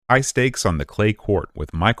high stakes on the clay court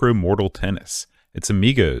with Micro Mortal Tennis. It's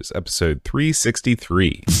Amigos, episode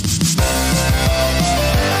 363.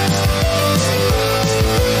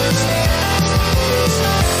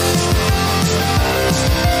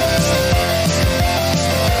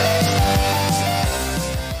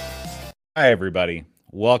 Hi, everybody.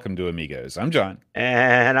 Welcome to Amigos. I'm John.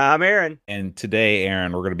 And I'm Aaron. And today,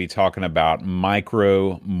 Aaron, we're going to be talking about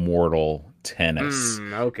Micro Mortal Tennis.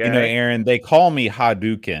 Okay. You know, Aaron, they call me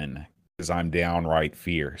Hadouken because I'm downright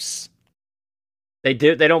fierce. They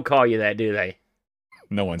do. They don't call you that, do they?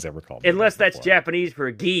 No one's ever called me Unless that that's before. Japanese for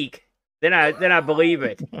a geek. Then I believe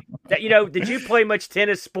it. Did you play much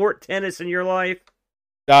sport tennis in your life?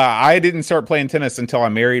 I didn't start playing tennis until I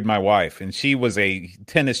married my wife, and she was a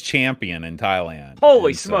tennis champion in Thailand.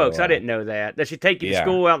 Holy And smokes, so, I didn't know that. Does she take you to yeah.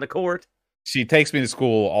 school out in the court? She takes me to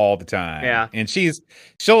school all the time. Yeah. And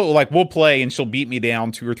we'll play and she'll beat me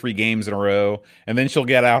down 2 or 3 games in a row. And then she'll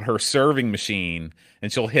get out her serving machine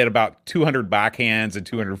and she'll hit about 200 backhands and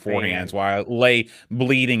 200 forehands while I lay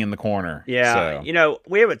bleeding in the corner. Yeah. So.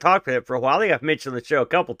 We haven't talked about it for a while. I think I've mentioned the show a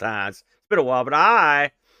couple times. It's been a while, but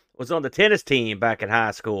I was on the tennis team back in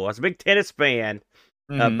high school. I was a big tennis fan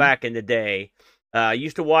back in the day. I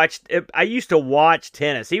used to watch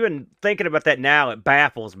tennis. Even thinking about that now, it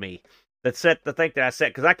baffles me. The thing that I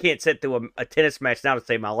set, because I can't sit through a tennis match now to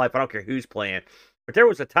save my life. I don't care who's playing. But there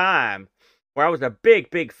was a time where I was a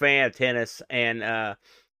big fan of tennis and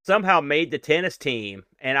somehow made the tennis team.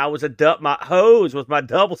 And I was my Hose was my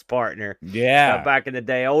doubles partner. Yeah. Back in the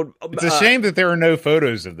day. It's a shame that there are no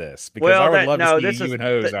photos of this because I would love to see you and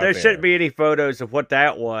Hose out there. There shouldn't be any photos of what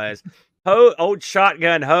that was. Old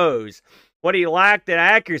shotgun Hose. What he lacked in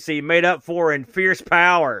accuracy he made up for in fierce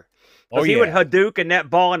power. He would Hadouken that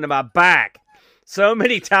ball into my back so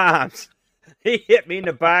many times. He hit me in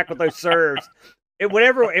the back with those serves.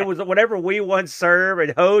 Whenever we won serve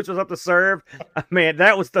and Hose was up to serve, man,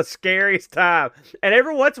 that was the scariest time. And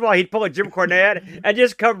every once in a while, he'd pull a Jim Cornette and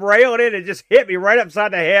just come railing in and just hit me right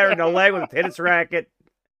upside the head or the leg with a tennis racket.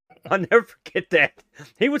 I'll never forget that.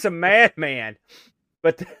 He was a madman.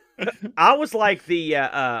 But I was like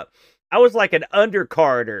an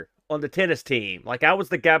undercarder on the tennis team. Like I was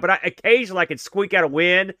the guy, but occasionally I could squeak out a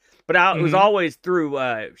win, but it was always through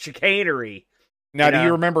chicanery. Now, do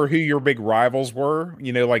you remember who your big rivals were?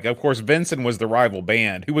 Of course, Vincent was the rival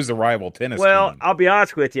band. Who was the rival tennis team? I'll be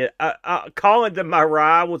honest with you. Calling them my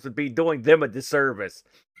rivals would be doing them a disservice.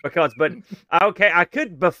 I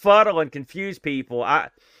could befuddle and confuse people. I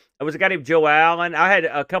was a guy named Joe Allen. I had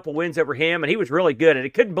a couple wins over him, and he was really good, and I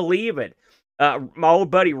couldn't believe it. My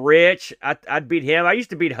old buddy Rich, I'd beat him. I used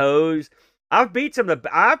to beat Hose. I've beat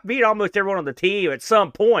almost everyone on the team at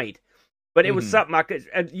some point. But it was something I could.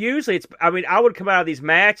 And usually, I would come out of these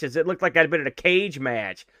matches. It looked like I'd been in a cage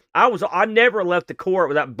match. I never left the court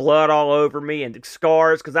without blood all over me and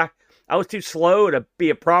scars because I was too slow to be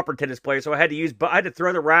a proper tennis player. So I had to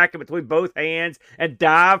throw the racket between both hands and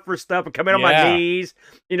dive for stuff and come in on my knees.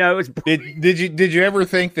 It was. Did you ever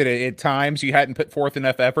think that at times you hadn't put forth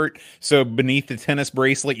enough effort? So beneath the tennis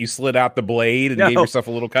bracelet, you slid out the blade and gave yourself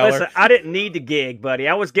a little color. Listen, I didn't need the gig, buddy.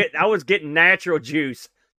 I was getting natural juice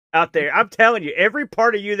out there. I'm telling you, every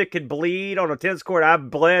part of you that could bleed on a tennis court, I've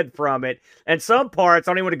bled from it. And some parts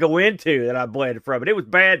I don't even want to go into that I bled from it. It was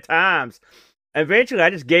bad times. Eventually, I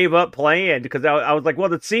just gave up playing because I was like, well,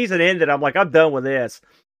 the season ended. I'm like, I'm done with this.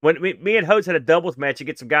 When me and Hose had a doubles match to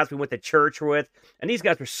get some guys we went to church with, and these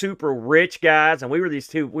guys were super rich guys, and we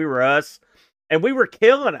were us. And we were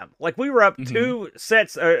killing them. Like we were up 2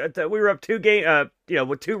 sets. We were up 2 game.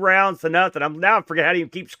 With 2 rounds to nothing. I forget how to even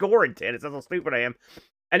keep scoring tennis. That's how stupid I am.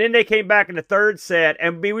 And then they came back in the 3rd set,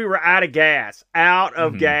 and we were out of gas.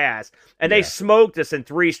 And they smoked us in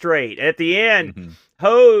 3 straight. And at the end,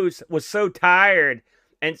 Hose was so tired.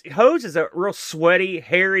 And Hose is a real sweaty,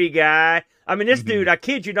 hairy guy. I mean, this dude, I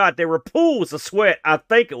kid you not, there were pools of sweat. I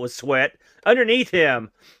think it was sweat underneath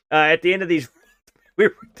him at the end of these. We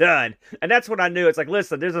were done. And that's when I knew. It's like,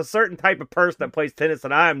 listen, there's a certain type of person that plays tennis,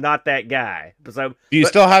 and I am not that guy. Do you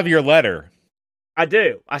still have your letter? I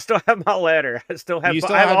do. I still have my letter. I have your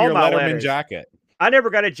all my Letterman letters. jacket? I never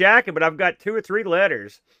got a jacket, but I've got 2 or 3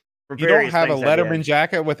 letters. You don't have a Letterman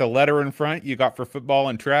jacket with a letter in front you got for football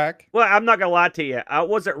and track? Well, I'm not gonna lie to you. I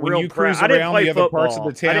wasn't when real you cruise proud. I didn't around play the football. other parts of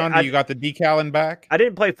the town, you got the decal in back? I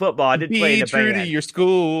didn't play football. I did play in the band. Be true to your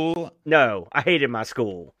school. No, I hated my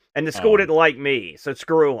school, and the school didn't like me. So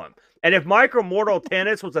screw them. And if Micro Mortal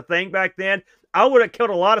Tennis was a thing back then, I would have killed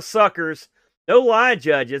a lot of suckers. No line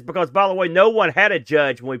judges, because, by the way, no one had a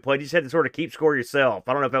judge when we played. You just had to sort of keep score yourself.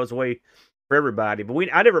 I don't know if that was the way for everybody. But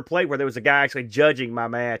I never played where there was a guy actually judging my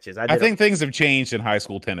matches. I think things have changed in high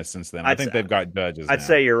school tennis since then. I think they've got judges. I'd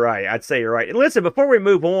say you're right. And listen, before we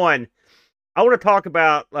move on, I want to talk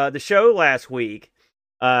about the show last week.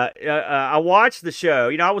 I watched the show.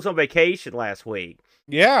 You know, I was on vacation last week.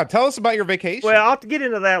 Yeah, tell us about your vacation. Well, I'll have to get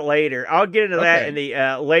into that later. I'll get into that in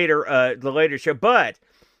the later show. But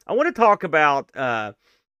I want to talk about the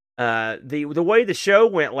way the show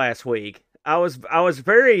went last week. I was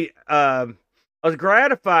very I was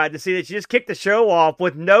gratified to see that you just kicked the show off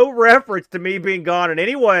with no reference to me being gone in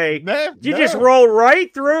any way. You just rolled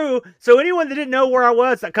right through. So anyone that didn't know where I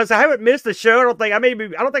was, because I haven't missed a show, I don't think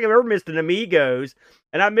I've ever missed an Amigos,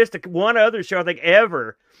 and I missed one other show I think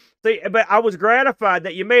ever. So, but I was gratified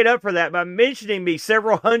that you made up for that by mentioning me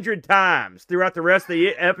several hundred times throughout the rest of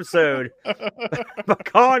the episode by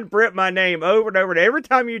calling Britt my name over and over. And every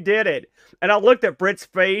time you did it, and I looked at Britt's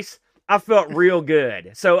face, I felt real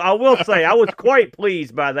good. So I will say I was quite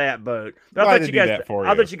pleased by that, Boat. I thought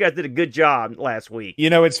you guys did a good job last week. You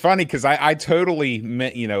know, it's funny because I totally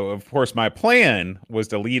meant, you know, of course my plan was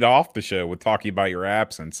to lead off the show with talking about your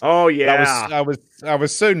absence. Oh yeah. I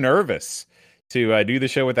was so nervous to do the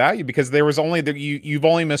show without you because there was you've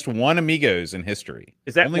only missed one Amigos in history.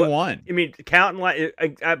 Is that only one? I mean, counting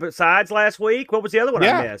besides last week, what was the other one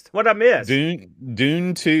I missed? What did I miss?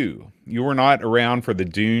 Dune 2. You were not around for the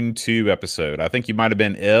Dune 2 episode. I think you might have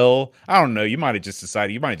been ill. I don't know. You might have just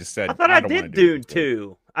decided. You might have just said. I thought I did Dune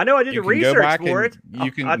 2. I know I did the research for it.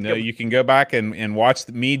 You can go back and watch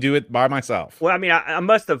me do it by myself. Well, I mean, I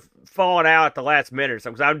must have fallen out at the last minute or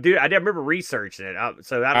something. I did remember researching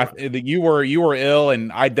it. You were ill,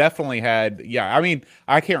 and I definitely had. Yeah, I mean,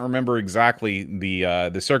 I can't remember exactly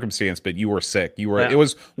the circumstance, but you were sick. You were. Yeah. It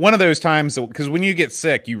was one of those times because when you get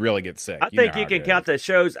sick, you really get sick. I think you can count the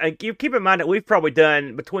shows. And you keep in mind that we've probably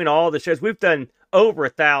done between all the shows, we've done over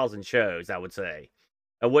 1,000 shows. I would say.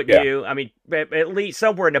 Wouldn't you? I mean, at least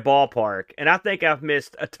somewhere in the ballpark. And I think I've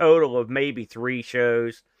missed a total of maybe 3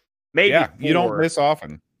 shows. Maybe 4. You don't miss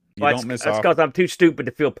often. That's because I'm too stupid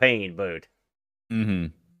to feel pain, Bud.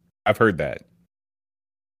 Mm-hmm. I've heard that.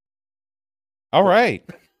 All right.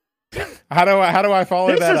 How do I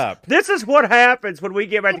follow that up? This is what happens when we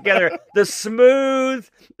get back together. The smooth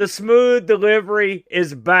delivery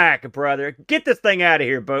is back, brother. Get this thing out of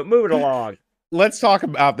here, Bud. Move it along. Let's talk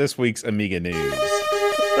about this week's Amiga news.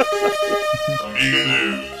 Amiga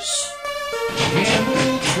news.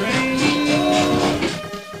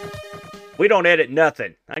 We don't edit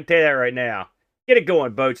nothing. I can tell you that right now. Get it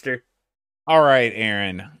going, Boatster. All right,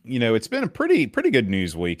 Aaron. You know, it's been a pretty good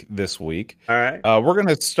news week this week. All right. We're going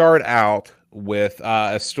to start out with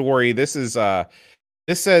a story. This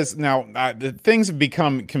says now the things have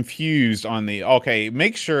become confused on the. Okay,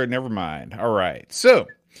 make sure. Never mind. All right. So,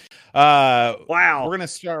 wow. We're going to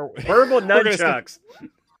start verbal nunchucks.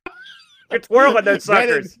 It's whirling those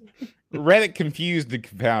suckers. Reddit confused and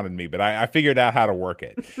confounded me, but I figured out how to work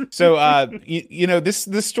it. So, you know, this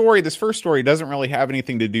first story doesn't really have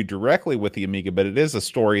anything to do directly with the Amiga, but it is a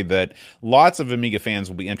story that lots of Amiga fans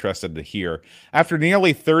will be interested to hear. After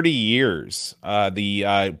nearly 30 years,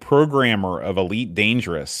 the programmer of Elite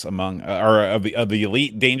Dangerous of the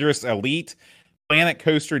Elite Dangerous Elite Planet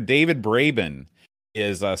Coaster, David Braben,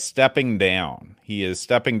 is stepping down. He is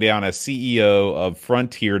stepping down as CEO of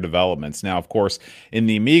Frontier Developments. Now, of course, in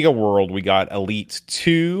the Amiga world, we got Elite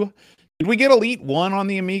 2. Did we get Elite 1 on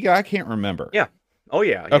the Amiga? I can't remember. Yeah. Oh,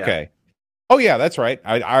 yeah. Okay. Oh, yeah, that's right.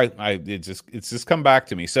 It's just come back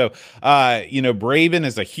to me. So, you know, Braben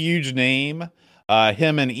is a huge name.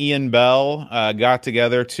 Him and Ian Bell got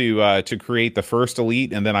together to create the first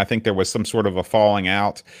Elite, and then I think there was some sort of a falling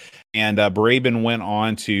out. And Braben went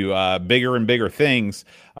on to bigger and bigger things.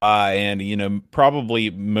 And, you know, probably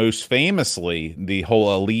most famously, the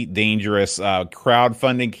whole Elite Dangerous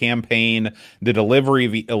crowdfunding campaign, the delivery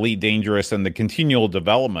of Elite Dangerous, and the continual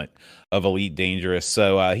development of Elite Dangerous.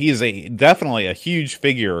 So he is definitely a huge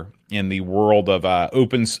figure in the world of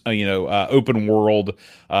open world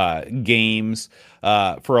games.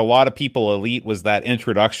 For a lot of people, Elite was that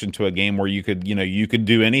introduction to a game where you could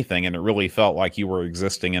do anything, and it really felt like you were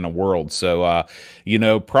existing in a world. So, you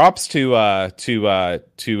know, props to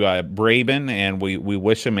Braben, and we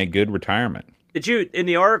wish him a good retirement. Did you, in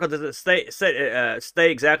the article, does it state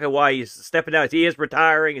exactly why he's stepping down? He is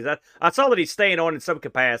retiring. Is that? I saw that he's staying on in some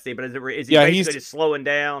capacity, but is he basically just slowing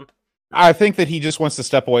down? I think that he just wants to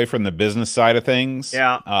step away from the business side of things,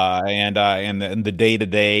 and the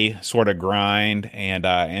day-to-day sort of grind,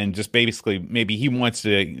 and just basically maybe he wants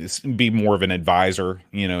to be more of an advisor,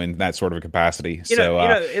 you know, in that sort of a capacity.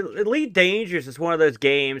 Elite Dangerous is one of those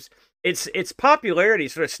games. Its popularity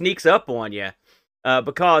sort of sneaks up on you.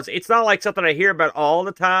 because it's not like something I hear about all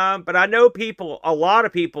the time. But I know a lot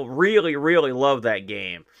of people really, really love that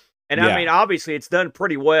game. And I mean, obviously, it's done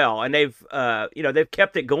pretty well, and they've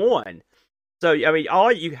kept it going. So I mean,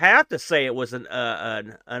 all you have to say it was an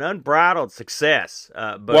unbridled success.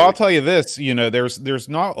 But well, I'll tell you this, there's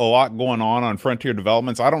not a lot going on Frontier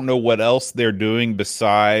Developments. I don't know what else they're doing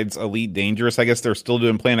besides Elite Dangerous. I guess they're still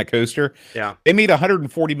doing Planet Coaster. Yeah, they made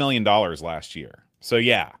 $140 million last year. So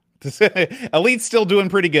yeah, Elite's still doing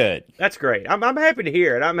pretty good. That's great. I'm happy to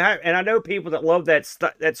hear it. And I know people that love that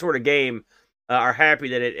sort of game are happy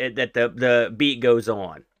that the beat goes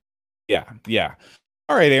on. Yeah.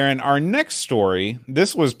 All right, Aaron, our next story,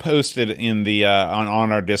 this was posted in the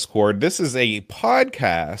on our Discord. This is a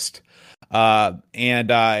podcast,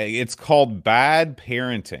 and it's called Bad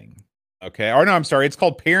Parenting. Okay. Or no, I'm sorry. It's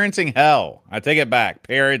called Parenting Hell. I take it back.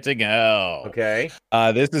 Parenting Hell. Okay.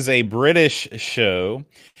 This is a British show,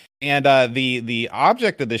 and the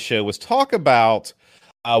object of the show was talk about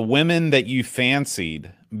women that you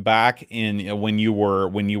fancied back in when you were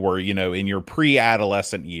in your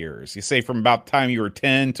pre-adolescent years. You say from about the time you were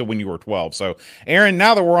 10 to when you were 12. So Aaron,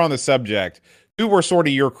 now that we're on the subject, who were sort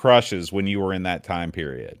of your crushes when you were in that time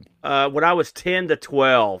period? When I was 10 to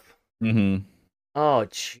 12. Mm-hmm. Oh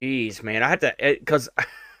jeez, man. I had to, because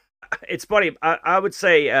it's funny. I would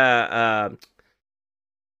say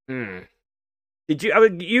Did you? I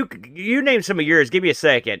mean, you name some of yours. Give me a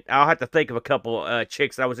second. I'll have to think of a couple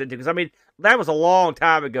chicks that I was into, because I mean that was a long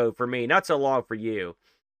time ago for me. Not so long for you.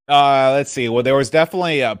 Let's see. Well, there was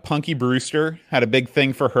definitely Punky Brewster. Had a big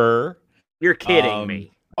thing for her. You're kidding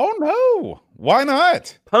me. Oh no! Why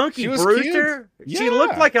not? Punky Brewster. Yeah. She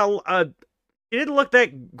looked like a. She didn't look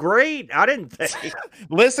that great. I didn't think.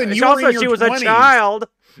 Listen, she was 20s. a child.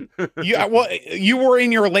 You were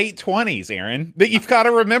in your late 20s, Aaron. That you've got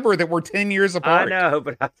to remember that we're 10 years apart. I know,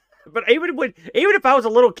 but even if I was a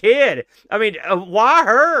little kid, I mean, why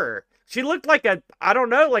her? She looked like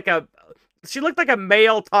she looked like a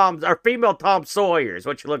male Tom or female Tom Sawyer is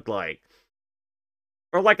what she looked like.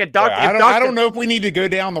 Or like a doctor. I don't know if we need to go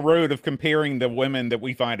down the road of comparing the women that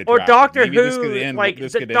we find attractive. Or Doctor Maybe Who,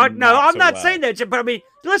 I'm not saying that, but I mean,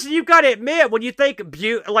 listen, you've got to admit, when you think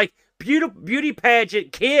beauty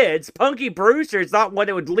pageant kids, Punky Brewster is not one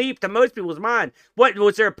that would leap to most people's mind. What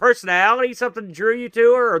was there a personality, something that drew you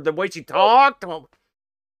to her, or the way she talked?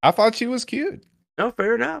 I thought she was cute. Oh,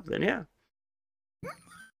 fair enough. Then yeah.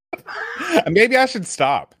 Maybe I should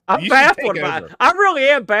stop. I'm baffled by it. I really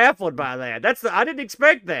am baffled by that. I didn't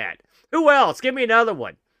expect that. Who else? Give me another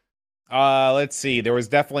one. Let's see. There was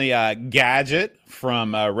definitely Gadget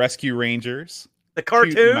from Rescue Rangers. The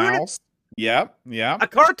cartoon? Cute mouse. Yep. A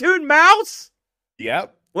cartoon mouse?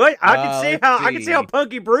 Yep. What? I can see how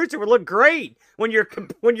Punky Brewster would look great when you're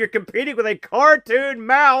competing with a cartoon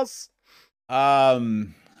mouse.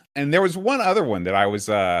 And there was one other one that I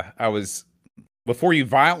was before you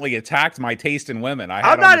violently attacked my taste in women.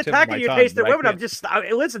 I'm not attacking your taste in women.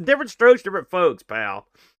 Listen, different strokes, different folks, pal.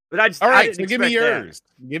 But all right, so give me yours.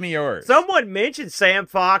 Give me yours. Someone mentioned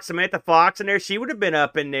Samantha Fox in there. She would have been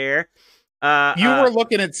up in there. You were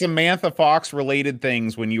looking at Samantha Fox related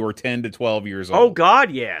things when you were 10 to 12 years old. Oh God,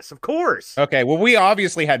 yes, of course. Okay, well, we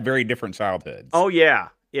obviously had very different childhoods. Oh yeah.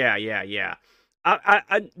 There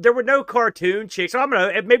were no cartoon chicks. I'm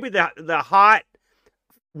gonna maybe the hot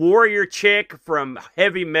warrior chick from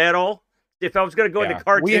Heavy Metal. If I was going to go into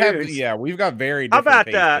cartoons, we've got very. How about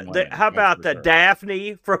the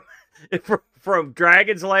Daphne from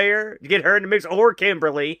Dragon's Lair? Get her in the mix, or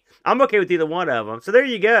Kimberly. I'm okay with either one of them. So there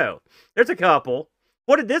you go. There's a couple.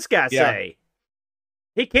 What did this guy say?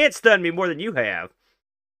 He can't stun me more than you have.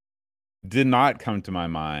 Did not come to my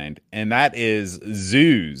mind, and that is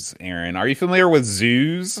Zeus. Aaron, are you familiar with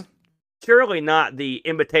Zeus? Surely not the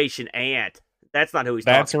imitation ant. That's not who he's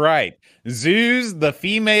talking. That's right. Zeus, the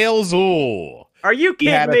female Zool. Are you kidding me?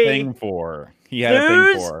 He had a thing for.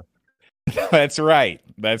 That's right.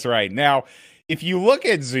 That's right. Now, if you look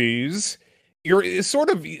at Zeus, your sort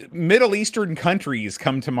of Middle Eastern countries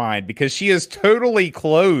come to mind because she is totally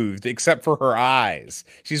clothed except for her eyes.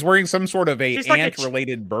 She's wearing some sort of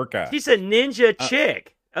ant-related burqa. She's a ninja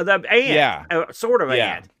chick. The ant. Yeah. Sort of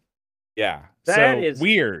ant. Yeah. That is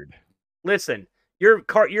weird. Listen. Your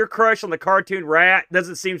crush on the cartoon rat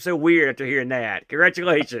doesn't seem so weird after hearing that.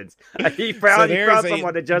 Congratulations. He found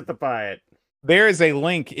someone to justify it. There is a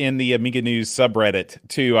link in the Amiga News subreddit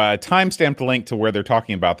to timestamped link to where they're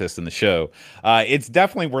talking about this in the show. It's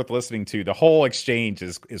definitely worth listening to. The whole exchange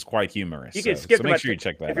is quite humorous. You can skip so make sure you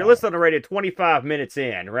check that out. If you're listening to radio 25 minutes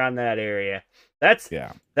in, around that area. They're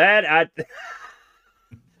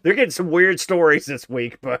getting some weird stories this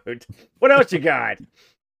week, but what else you got?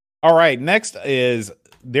 All right, next is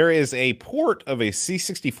there is a port of a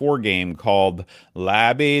C64 game called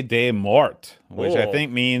L'Abbey de Mort, which I Oh,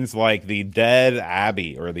 think means like the dead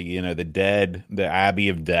abbey or the abbey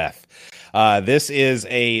of death. This is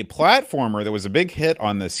a platformer that was a big hit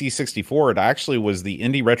on the C64. It actually was the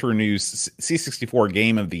Indie Retro News C64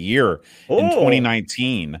 Game of the Year in oh,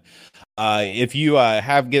 2019. If you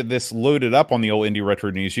get this loaded up on the old Indie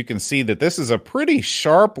Retro News, you can see that this is a pretty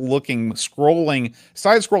sharp-looking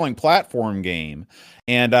side-scrolling platform game.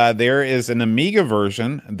 And there is an Amiga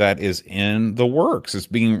version that is in the works. It's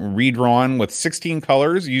being redrawn with 16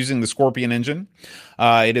 colors using the Scorpion engine.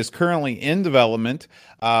 It is currently in development,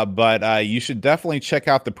 but you should definitely check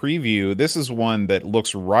out the preview. This is one that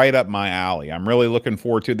looks right up my alley. I'm really looking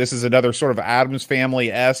forward to it. This is another sort of Addams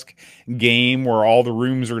Family-esque game where all the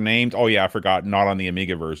rooms are named. Oh, yeah, I forgot. Not on the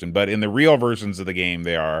Amiga version, but in the real versions of the game,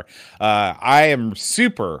 they are. I am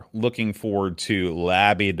super looking forward to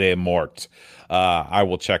L'Abbey de Mort. I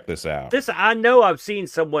will check this out. I know I've seen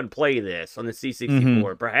someone play this on the C64.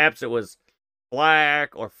 Mm-hmm. Perhaps it was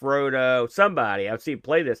Black or Frodo, somebody I've seen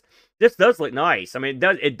play this. This does look nice. I mean,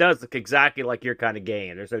 it does look exactly like your kind of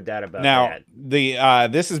game. There's no doubt about Now,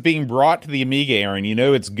 that. this is being brought to the Amiga, Aaron. You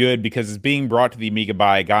know it's good because it's being brought to the Amiga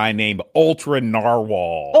by a guy named Ultra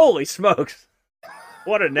Narwhal. Holy smokes.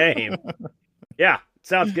 What a name. Yeah,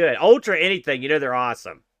 sounds good. Ultra anything, they're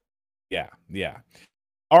awesome. Yeah, yeah.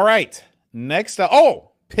 All right. Next up,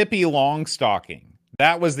 Pippi Longstocking.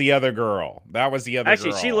 That was the other girl.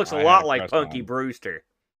 Actually, she looks a lot like Punky Brewster.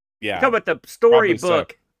 Yeah. Talk about the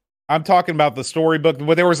storybook. So. I'm talking about the storybook.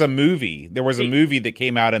 Well, there was a movie. There was a movie that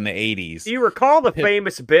came out in the 80s. Do you recall the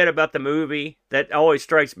famous bit about the movie that always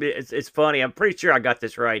strikes me? It's funny. I'm pretty sure I got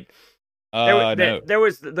this right. No. There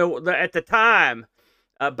was at the time,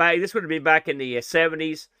 this would be back in the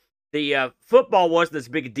 70s. The football wasn't as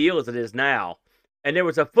big a deal as it is now, and there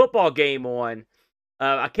was a football game on.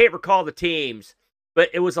 I can't recall the teams, but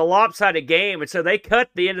it was a lopsided game, and so they cut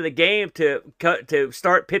the end of the game to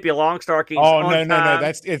start Pippi Longstocking. Oh no!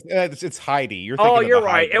 It's Heidi. You're thinking you're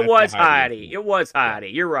right. It was Heidi. Heidi. It was Heidi.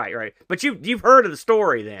 You're right. But you've heard of the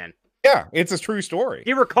story then? Yeah, it's a true story. Do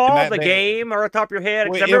you recall the game or on top of your head?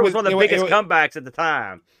 Because I remember it was one of the biggest comebacks at the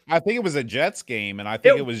time. I think it was a Jets game, and I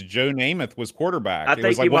think it was Joe Namath was quarterback. I think it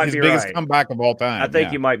was like one of his biggest comeback of all time. I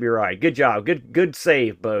think you might be right. Good job. Good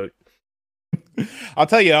save, Boat. I'll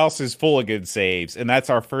tell you else is full of good saves, and that's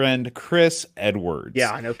our friend Chris Edwards.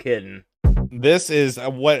 Yeah, no kidding. This is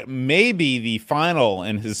what may be the final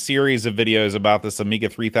in his series of videos about this Amiga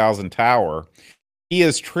 3000 tower. He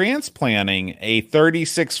is transplanting a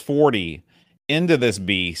 3640 into this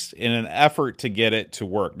beast in an effort to get it to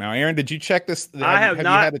work. Now, Aaron, did you check this? I have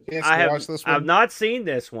not. You had a chance to watch this one? I've not seen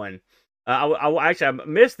this one. I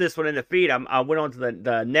missed this one in the feed. I went on to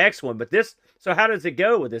the next one, but this. So how does it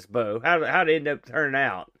go with this, Bo? How did it end up turning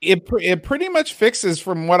out? It pretty much fixes,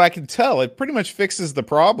 from what I can tell, it pretty much fixes the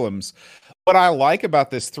problems. What I like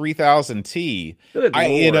about this 3000T,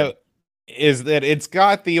 is that it's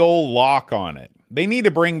got the old lock on it. They need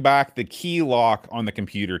to bring back the key lock on the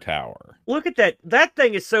computer tower. Look at that. That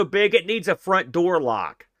thing is so big, it needs a front door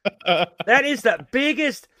lock. That is the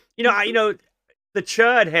biggest, the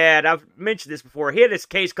Chud had, I've mentioned this before, he had this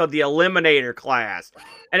case called the Eliminator class.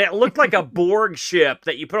 And it looked like a Borg ship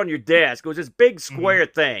that you put on your desk. It was this big square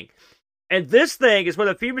thing. And this thing is one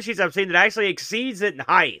of the few machines I've seen that actually exceeds it in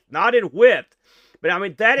height, not in width. But I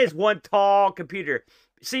mean, that is one tall computer.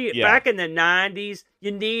 See, back in the 90s,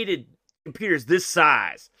 you needed computers this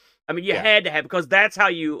size. I mean, you had to have, because that's how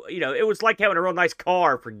it was like having a real nice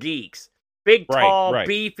car for geeks. Big, tall,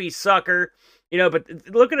 beefy sucker. But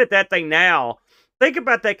looking at that thing now, think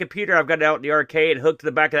about that computer I've got out in the arcade hooked to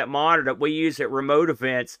the back of that monitor that we use at remote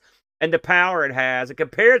events and the power it has. And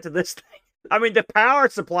compared to this thing, I mean, the power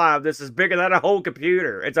supply of this is bigger than a whole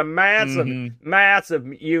computer. It's a massive, massive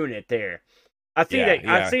unit there. I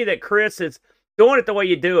see that Chris is doing it the way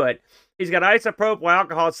you do it. He's got isopropyl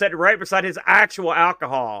alcohol sitting right beside his actual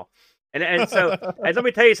alcohol. And so, and let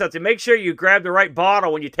me tell you something. Make sure you grab the right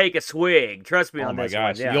bottle when you take a swig. Trust me on this one. Oh,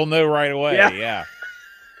 my gosh. You'll know right away. Yeah.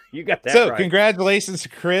 You got that right. Congratulations to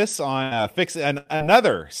Chris on fixing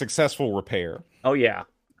another successful repair. Oh, yeah.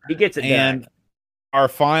 He gets it done. And our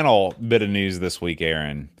final bit of news this week,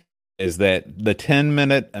 Aaron, is that the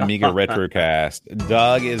 10-minute Amiga Retrocast,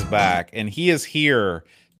 Doug is back, and he is here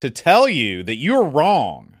to tell you that you're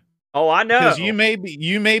wrong. Oh, I know. Because you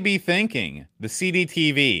may be thinking the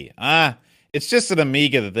CD-TV, it's just an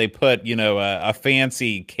Amiga that they put, a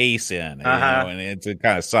fancy case in, and it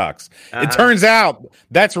kind of sucks. It turns out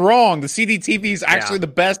that's wrong. The CD-TV is actually the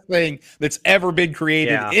best thing that's ever been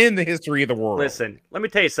created in the history of the world. Listen, let me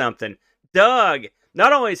tell you something. Doug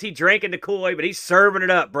not only is he drinking the Kool-Aid, but he's serving it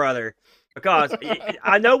up, brother. Because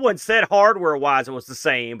I know one said hardware-wise it was the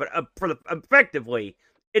same, but effectively,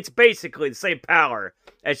 it's basically the same power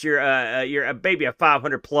as your maybe a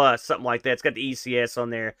 500 plus, something like that. It's got the ECS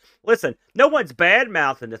on there. Listen, no one's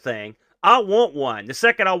bad-mouthing the thing. I want one. The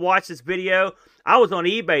second I watched this video, I was on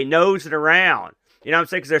eBay nosing around. You know what I'm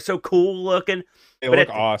saying? Because they're so cool looking. They look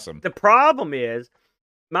awesome. The problem is,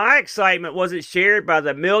 my excitement wasn't shared by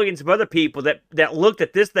the millions of other people that looked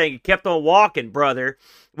at this thing and kept on walking, brother.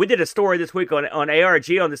 We did a story this week on ARG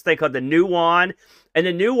on this thing called the Nuon. And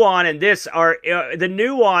the Nuon and this are the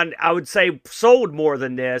Nuon, I would say, sold more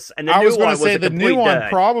than this. And the I was going to say the Nuon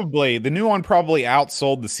probably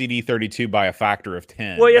outsold the CD32 by a factor of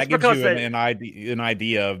 10. Well, that gives you an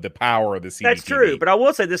idea of the power of the CD. That's true, but I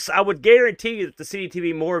will say this: I would guarantee you that the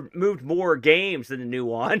CD moved more games than the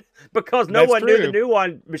Nuon because no one knew the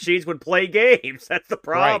Nuon machines would play games. That's the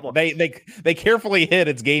problem. Right. They carefully hid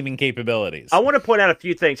its gaming capabilities. I want to point out a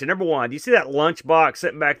few things. So number one, do you see that lunchbox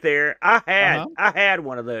sitting back there? I had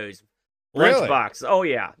one of those lunchboxes. Oh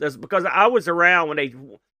yeah, that's because I was around when they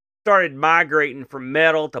started migrating from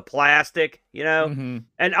metal to plastic, you know,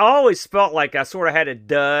 and I always felt like I sort of had a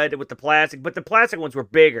dud with the plastic, but the plastic ones were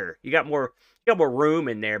bigger. You got more room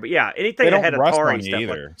in there. But yeah, anything that had Atari stuff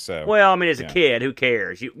either. So well, I mean, as a kid, who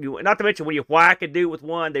cares? You not to mention when you whack a dude with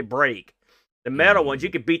one, they break. The metal ones,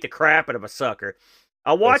 you could beat the crap out of a sucker.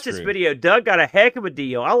 I watched this video. Doug got a heck of a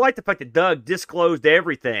deal. I like the fact that Doug disclosed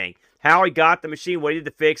everything. How he got the machine, what he did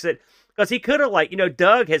to fix it. Because he could have,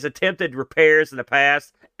 Doug has attempted repairs in the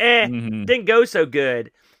past. Didn't go so good.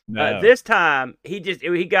 No. This time, he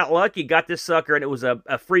got lucky, got this sucker, and it was a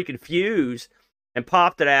freaking fuse, and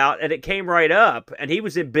popped it out, and it came right up, and he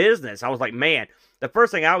was in business. I was like, man, the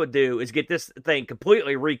first thing I would do is get this thing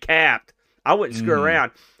completely recapped. I wouldn't screw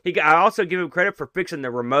around. I also give him credit for fixing the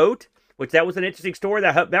remote, which that was an interesting story.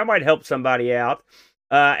 That might help somebody out.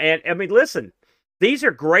 And, I mean, listen, these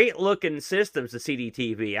are great-looking systems, the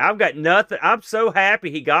CDTV. I've got nothing. I'm so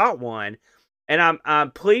happy he got one, and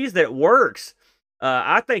I'm pleased that it works.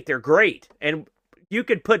 I think they're great. And you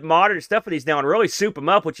could put modern stuff in these now and really soup them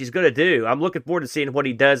up, which he's going to do. I'm looking forward to seeing what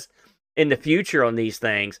he does in the future on these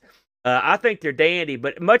things. I think they're dandy,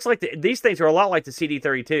 but much like these things are a lot like the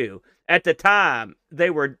CD32. At the time,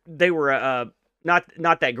 they were not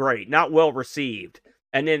that great, not well received.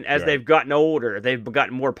 And then as they've gotten older, they've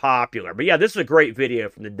gotten more popular. But yeah, this is a great video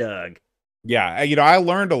from the Doug. Yeah, I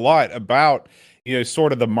learned a lot about,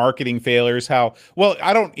 sort of the marketing failures,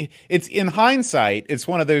 it's in hindsight, it's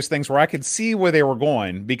one of those things where I could see where they were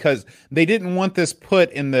going because they didn't want this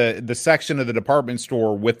put in the section of the department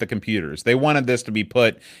store with the computers. They wanted this to be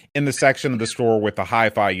put in the section of the store with the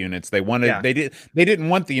hi-fi units. They didn't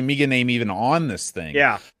want the Amiga name even on this thing.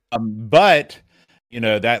 Yeah. But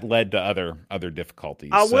that led to other difficulties.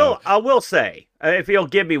 I will say, if you'll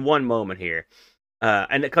give me one moment here,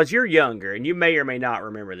 and because you're younger and you may or may not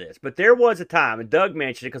remember this, but there was a time, and Doug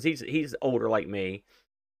mentioned it because he's older like me.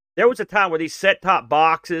 There was a time where these set-top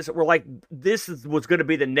boxes were like, was going to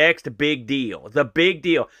be the next big deal, the big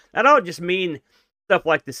deal. I don't just mean stuff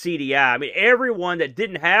like the CDI. I mean, everyone that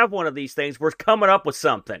didn't have one of these things was coming up with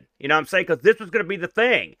something. You know what I'm saying? Because this was going to be the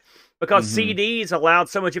thing. Because CDs allowed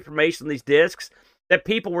so much information on these discs that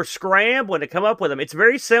people were scrambling to come up with them. It's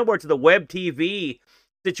very similar to the web TV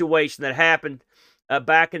situation that happened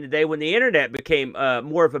back in the day when the internet became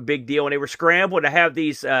more of a big deal, and they were scrambling to have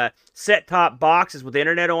these set-top boxes with the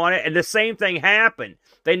internet on it, and the same thing happened.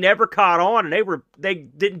 They never caught on, and they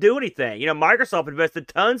didn't do anything. Microsoft invested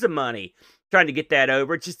tons of money trying to get that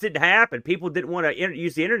over. It just didn't happen. People didn't want to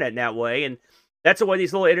use the internet in that way, and that's the way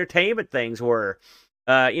these little entertainment things were.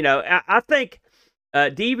 I think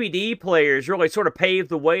DVD players really sort of paved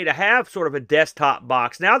the way to have sort of a desktop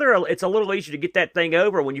box. Now it's a little easier to get that thing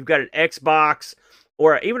over when you've got an Xbox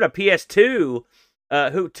or even a PS2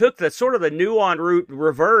 who took the sort of the Nuon route in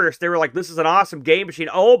reverse. They were like, this is an awesome game machine.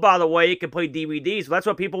 Oh, by the way, it can play DVDs. Well, that's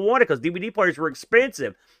what people wanted because DVD players were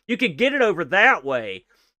expensive. You could get it over that way,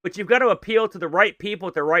 but you've got to appeal to the right people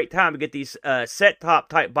at the right time to get these set-top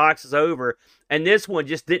type boxes over. And this one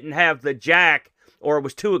just didn't have the jack, or it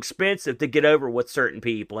was too expensive to get over with certain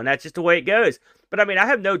people, and that's just the way it goes. But I mean, I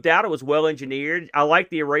have no doubt it was well engineered. I like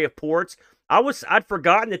the array of ports. I'd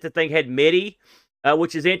forgotten that the thing had MIDI,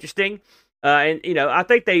 which is interesting. And I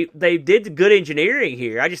think they did good engineering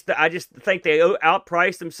here. I just think they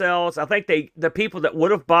outpriced themselves. I think the people that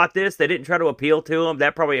would have bought this, they didn't try to appeal to them.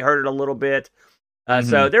 That probably hurt it a little bit.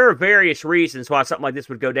 So there are various reasons why something like this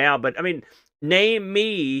would go down. But I mean, name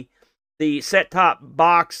me the set-top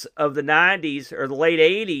box of the 90s or the late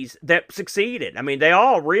 80s that succeeded. I mean, they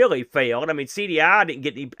all really failed. I mean, CDI didn't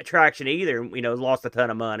get any traction either, lost a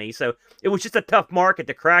ton of money. So it was just a tough market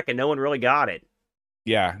to crack, and no one really got it.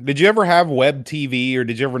 Yeah. Did you ever have web TV, or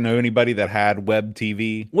did you ever know anybody that had web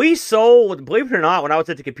TV? We sold, believe it or not, when I was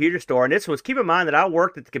at the computer store, and this was, keep in mind that I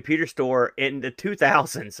worked at the computer store in the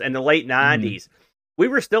 2000s and the late 90s. We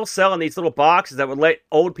were still selling these little boxes that would let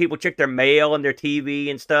old people check their mail and their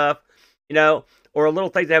TV and stuff, or little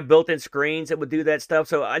things that have built-in screens that would do that stuff.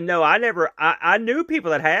 So I knew people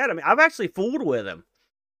that had them. I've actually fooled with them.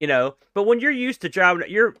 But when you're used to driving,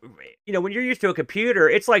 when you're used to a computer,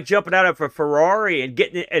 it's like jumping out of a Ferrari and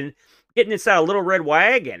getting inside a little red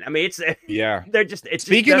wagon. I mean, it's they're just. It's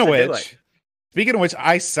speaking of which,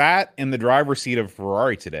 I sat in the driver's seat of a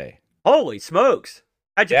Ferrari today. Holy smokes!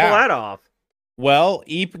 How'd you pull that off? Well,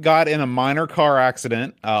 Eep got in a minor car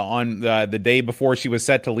accident on the day before she was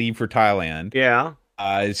set to leave for Thailand. Yeah.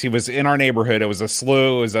 She was in our neighborhood. It was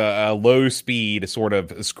a low speed sort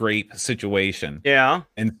of scrape situation. Yeah.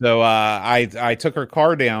 And so I took her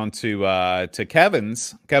car down to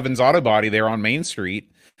Kevin's Auto Body there on Main Street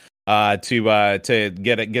to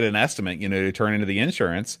get an estimate, to turn into the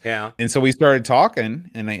insurance. Yeah. And so we started talking,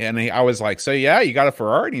 and I was like, so yeah, you got a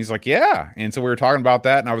Ferrari? And he's like, yeah. And so we were talking about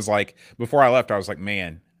that, and I was like, before I left, I was like,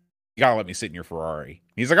 man, you gotta let me sit in your Ferrari.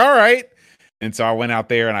 He's like, all right. And so I went out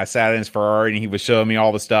there and I sat in his Ferrari, and he was showing me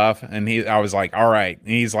all the stuff. And I was like, all right. And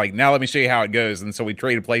he's like, now let me show you how it goes. And so we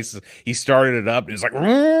traded places. He started it up, and it's like,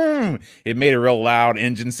 vroom! It made a real loud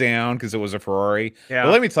engine sound because it was a Ferrari. Yeah.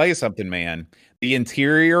 But let me tell you something, man. The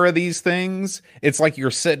interior of these things, it's like you're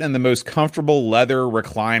sitting in the most comfortable leather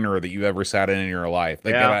recliner that you've ever sat in your life.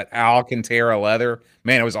 They got that Alcantara leather.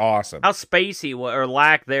 Man, it was awesome. How spacey or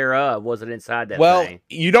lack thereof was it inside that thing? Well,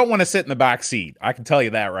 you don't want to sit in the back seat. I can tell you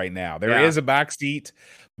that right now. There is a back seat,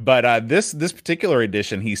 but this particular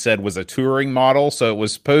edition, he said, was a touring model, so it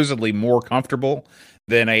was supposedly more comfortable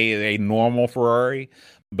than a normal Ferrari.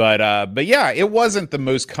 But yeah, it wasn't the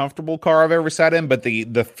most comfortable car I've ever sat in, but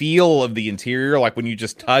the feel of the interior, like when you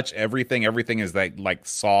just touch everything is like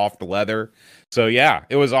soft leather. So yeah,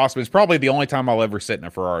 it was awesome. It's probably the only time I'll ever sit in a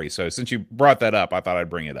Ferrari. So since you brought that up, I thought I'd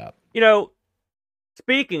bring it up.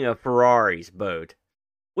 Speaking of Ferraris, Boat,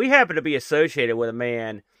 we happen to be associated with a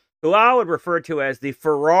man who I would refer to as the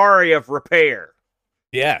Ferrari of repair.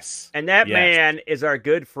 Yes. And that man is our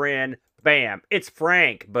good friend, Bam. It's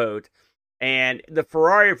Frank, Boat. And the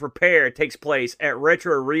Ferrari of repair takes place at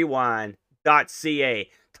RetroRewind.ca.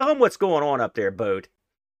 Tell them what's going on up there, Boat.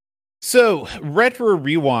 So, Retro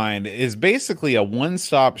Rewind is basically a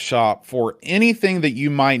one-stop shop for anything that you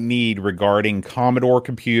might need regarding Commodore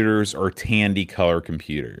computers or Tandy Color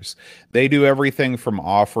computers. They do everything from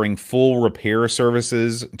offering full repair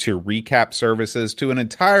services to recap services to an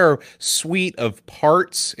entire suite of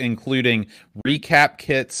parts, including recap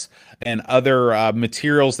kits and other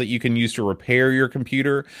materials that you can use to repair your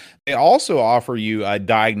computer. They also offer you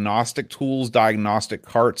diagnostic tools, diagnostic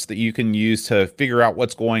carts that you can use to figure out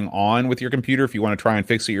what's going on with your computer if you want to try and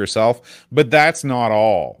fix it yourself. But that's not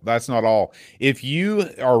all. That's not all. If you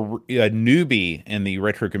are a newbie in the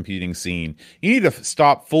retro computing scene, you need to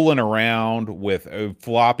stop fooling around with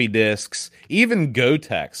floppy disks, even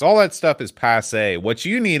Gotex. All that stuff is passe. What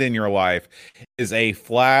you need in your life is a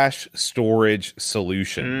flash storage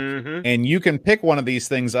solution. Mm-hmm. And you can pick one of these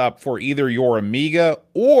things up for either your Amiga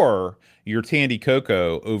or your Tandy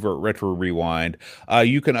Coco over at Retro Rewind.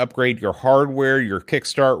 You can upgrade your hardware, your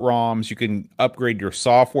Kickstart ROMs. You can upgrade your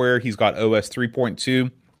software. He's got OS 3.2.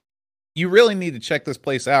 You really need to check this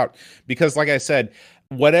place out because, like I said,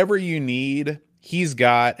 whatever you need, he's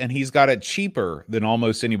got, and he's got it cheaper than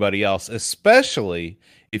almost anybody else, especially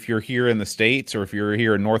if you're here in the States or if you're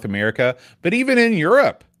here in North America, but even in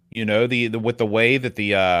Europe. With the way that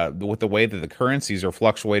the currencies are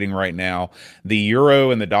fluctuating right now, the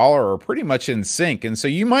euro and the dollar are pretty much in sync, and so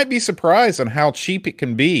you might be surprised on how cheap it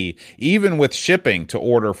can be, even with shipping, to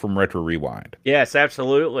order from Retro Rewind. Yes,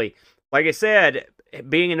 absolutely. Like I said,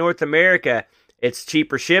 being in North America, it's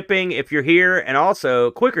cheaper shipping if you're here, and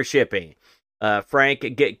also quicker shipping. Frank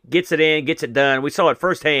gets it in, gets it done. We saw it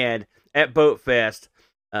firsthand at Boat Fest.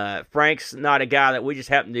 Frank's not a guy that we just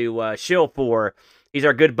happen to shill for. He's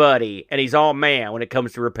our good buddy, and he's all man when it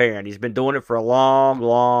comes to repairing. He's been doing it for a long,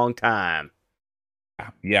 long time.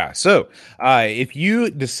 Yeah. So if you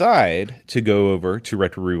decide to go over to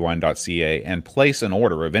RetroRewind.ca and place an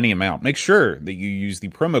order of any amount, make sure that you use the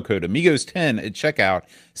promo code Amigos10 at checkout.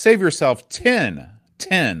 Save yourself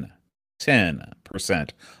 10%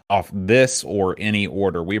 off this or any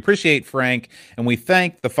order. We appreciate Frank, and we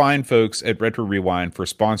thank the fine folks at Retro Rewind for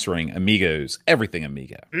sponsoring Amigos, everything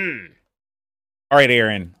Amiga. All right,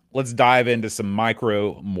 Aaron, let's dive into some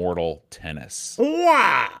Micro Mortal Tennis.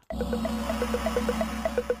 Wow.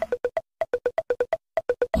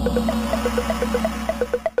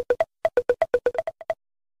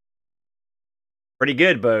 Pretty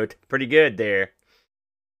good, Boat. Pretty good there.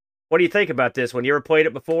 What do you think about this one? You ever played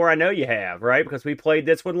it before? I know you have, right? Because we played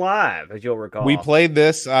this one live, as you'll recall. We played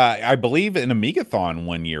this, I believe, in Amigathon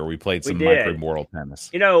one year. We played some Micro Mortal Tennis.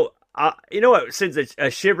 You know what sends a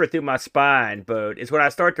shiver through my spine, Boat, is when I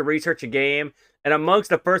start to research a game, and amongst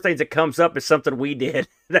the first things that comes up is something we did.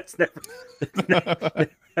 That's never that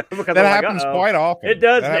happens quite often. It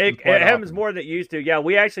does. It happens more than it used to. Yeah,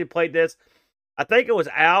 we actually played this. I think it was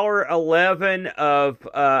hour 11 of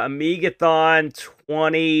Amigathon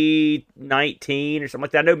 2019 or something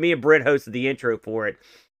like that. I know me and Brent hosted the intro for it.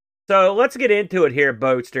 So let's get into it here,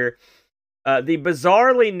 Boatster. The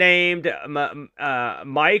bizarrely named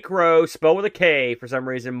Micro, spelled with a K for some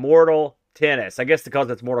reason, Mortal Tennis. I guess because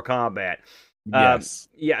it's Mortal Kombat. Yes.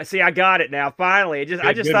 Yeah. See, I got it now. Finally,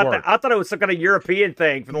 I thought it was some kind of European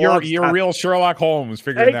thing for the longest time. You're real Sherlock Holmes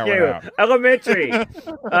figuring that one out. Elementary.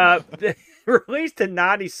 Released in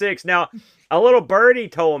 '96. Now, a little birdie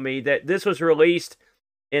told me that this was released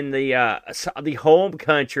in the home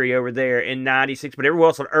country over there in '96, but everywhere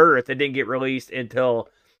else on Earth it didn't get released until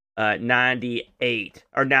 '98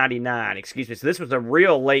 or '99. Excuse me. So this was a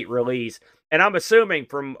real late release. And I'm assuming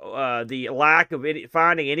from the lack of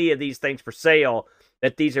finding any of these things for sale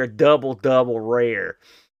that these are double rare.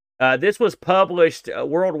 This was published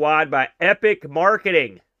worldwide by Epic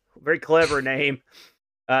Marketing. Very clever name.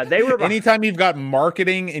 They were anytime you've got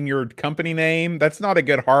marketing in your company name, that's not a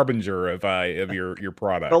good harbinger of your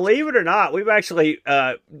product. Believe it or not, we've actually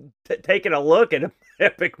taken a look at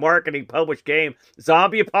Epic Marketing published game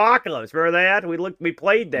Zombie Apocalypse. Remember that? We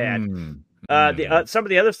played that. Some of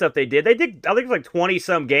the other stuff they did, I think it was like 20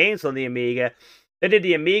 some games on the Amiga. They did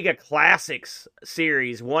the Amiga Classics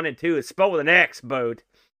series 1 and 2. It's spelled with an X, Boat.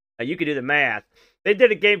 You can do the math. They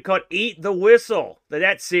did a game called Eat the Whistle.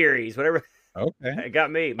 That series, whatever. Okay, it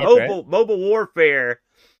got me. Mobile Warfare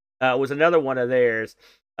was another one of theirs.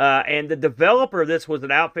 And the developer of this was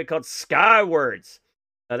an outfit called Skywards.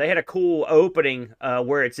 They had a cool opening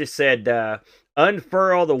where it just said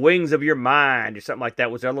 "Unfurl the wings of your mind" or something like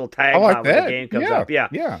that. Was their little tagline when the game comes up? Yeah,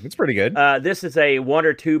 it's pretty good. This is a 1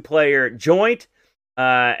 or 2 player joint,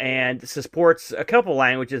 and supports a couple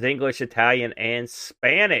languages: English, Italian, and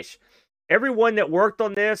Spanish. Everyone that worked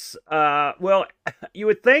on this, well, you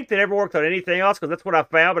would think that never worked on anything else because that's what I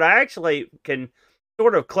found, but I actually can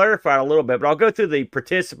sort of clarify it a little bit. But I'll go through the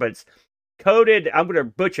participants. Coded, I'm going to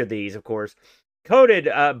butcher these, of course. Coded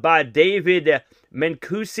by David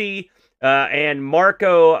Mancusi and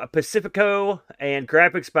Marco Pacifico, and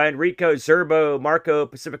graphics by Enrico Zerbo, Marco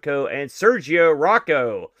Pacifico, and Sergio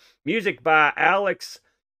Rocco. Music by Alex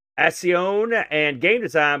Acione, and game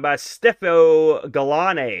design by Stefano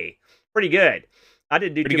Galane. Pretty good. I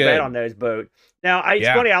didn't do too bad on those, Boat. Now, it's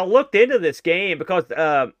funny, I looked into this game because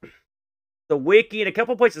the wiki and a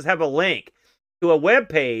couple places have a link to a web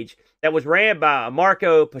page that was ran by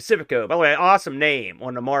Marco Pacifico. By the way, awesome name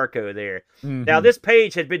on the Marco there. Mm-hmm. Now, this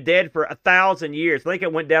page had been dead for 1,000 years. I think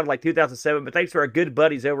it went down to like 2007, but thanks to our good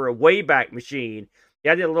buddies over at Wayback Machine,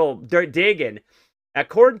 I did a little dirt digging.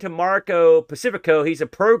 According to Marco Pacifico, he's a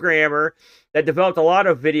programmer that developed a lot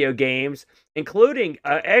of video games, including,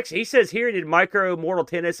 he says here he did Micro Mortal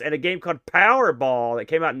Tennis and a game called Powerball that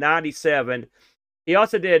came out in '97. He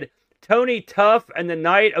also did Tony Tough and the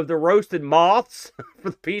Night of the Roasted Moths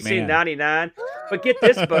for the PC in '99. But get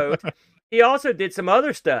this, Boat. He also did some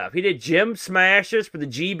other stuff. He did Gym Smashes for the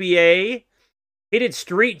GBA. He did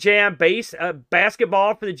Street Jam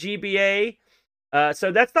basketball for the GBA.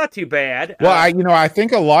 So that's not too bad. Well, I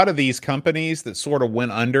think a lot of these companies that sort of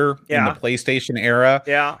went under in the PlayStation era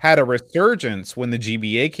had a resurgence when the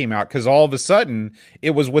GBA came out, because all of a sudden it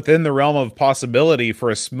was within the realm of possibility for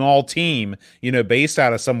a small team, based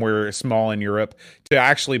out of somewhere small in Europe, to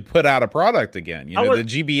actually put out a product again. The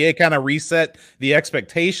GBA kind of reset the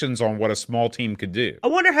expectations on what a small team could do. I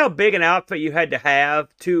wonder how big an outfit you had to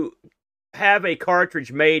have a cartridge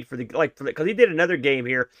made because he did another game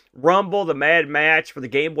here, Rumble the Mad Match for the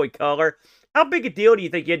Game Boy Color. How big a deal do you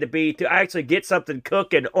think you had to be to actually get something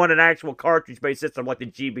cooking on an actual cartridge-based system like the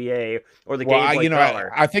GBA or the Game Boy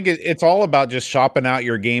Color? I think it's all about just shopping out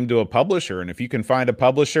your game to a publisher, and if you can find a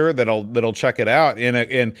publisher that'll check it out.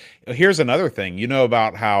 And here's another thing,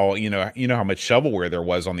 about how how much shovelware there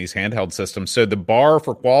was on these handheld systems, so the bar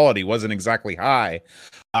for quality wasn't exactly high.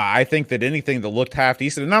 I think that anything that looked half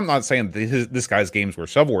decent, and I'm not saying this guy's games were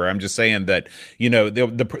shovelware. I'm just saying that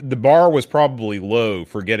the bar was probably low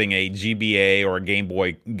for getting a GBA or a Game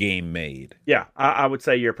Boy game made. Yeah, I would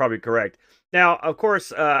say you're probably correct. Now, of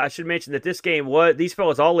course, I should mention that these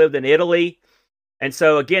fellows all lived in Italy, and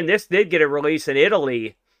so again, this did get a release in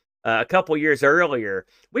Italy a couple years earlier.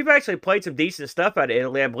 We've actually played some decent stuff out of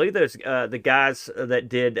Italy. I believe those the guys that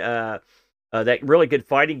did that really good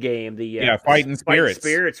fighting game, Fighting Spirits.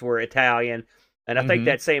 Spirits were Italian, and I think Mhm.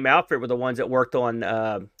 that same outfit were the ones that worked on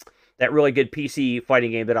that really good PC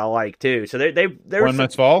fighting game that I like too. So there One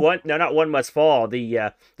Must Fall? not One Must Fall,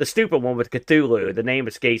 the stupid one with Cthulhu. The name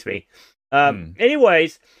escapes me. Hmm.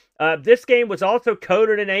 Anyways, this game was also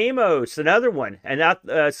coded in Amos, another one, and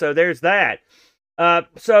so there's that.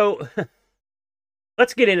 So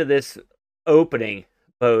let's get into this opening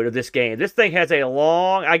mode of this game. This thing has a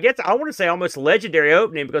long, I want to say almost legendary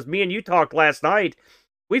opening, because me and you talked last night.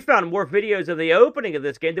 We found more videos of the opening of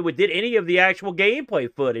this game than we did any of the actual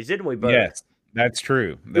gameplay footage, didn't we, Bo? Yes, that's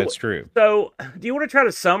true. That's true. So, do you want to try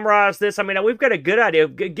to summarize this? I mean, we've got a good idea.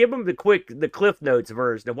 Give them the Cliff Notes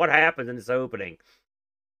version of what happens in this opening.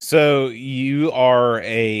 So you are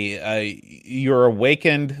you're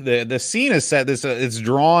awakened. The scene is set. It's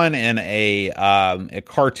drawn in a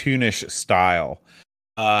cartoonish style.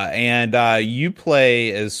 And you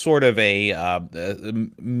play as sort of a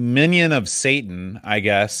minion of Satan, I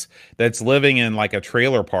guess, that's living in like a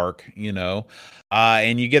trailer park,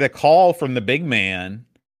 and you get a call from the big man,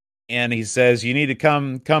 and he says, you need to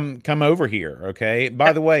come over here. Okay.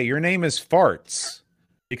 By the way, your name is Farts,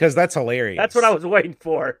 because that's hilarious. That's what I was waiting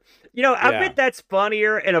for. I bet that's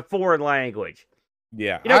funnier in a foreign language.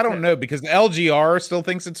 Yeah. I don't know, because the LGR still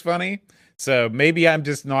thinks it's funny. So maybe I'm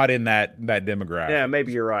just not in that demographic. Yeah,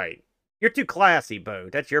 maybe you're right. You're too classy, Bo.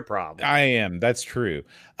 That's your problem. I am. That's true.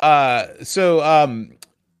 What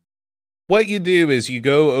you do is you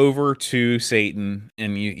go over to Satan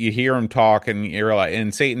and you hear him talk, and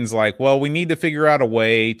and Satan's like, well, we need to figure out a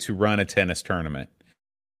way to run a tennis tournament.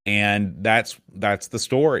 And that's the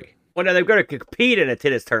story. Well, no, they've got to compete in a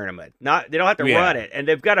tennis tournament. They don't have to run it, and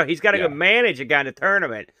he's got to go manage a guy in a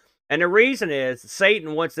tournament. And the reason is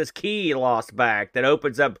Satan wants this key lost back that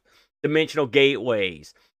opens up dimensional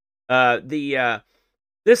gateways.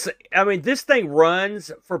 This thing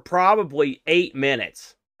runs for probably 8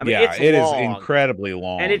 minutes. It's it long. Is incredibly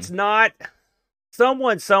long, and it's not.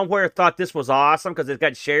 Someone somewhere thought this was awesome because it's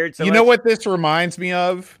got shared. So you know what this reminds me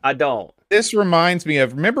of? I don't. This reminds me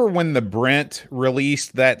of, remember when the Brent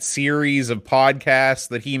released that series of podcasts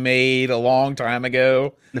that he made a long time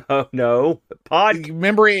ago? No.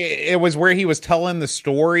 Remember, it was where he was telling the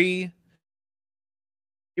story?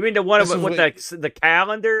 You mean the one with the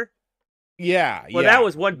calendar? Yeah. Well, that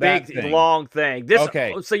was one big long thing.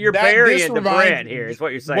 Okay. So you're burying the Brent here, is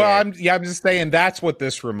what you're saying. Well, I'm just saying that's what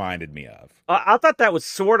this reminded me of. I thought that was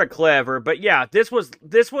sort of clever, but yeah, this was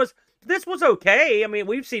okay. I mean,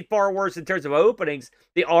 we've seen far worse in terms of openings.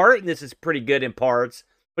 The art in this is pretty good in parts,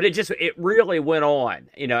 but it really went on,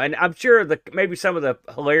 and I'm sure maybe some of the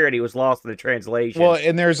hilarity was lost in the translation. Well,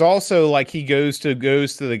 and there's also like he goes to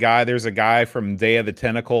the guy. There's a guy from Day of the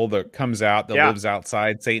Tentacle that comes out that lives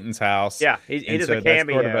outside Satan's house. Yeah, he does a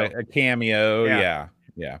cameo. That's sort of a cameo. Yeah.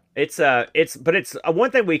 It's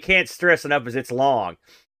one thing we can't stress enough is it's long.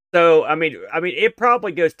 So, I mean, it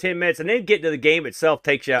probably goes 10 minutes, and then getting to the game itself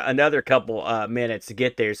takes you another couple minutes to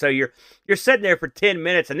get there. So you're sitting there for 10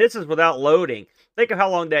 minutes, and this is without loading. Think of how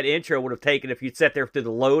long that intro would have taken if you'd sat there through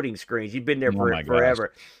the loading screens. You've been there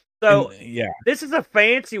forever. So, this is a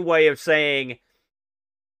fancy way of saying,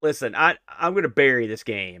 listen, I'm going to bury this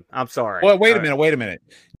game. I'm sorry. Well, wait a minute.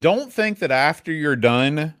 Don't think that after you're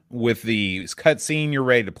done with the cutscene, you're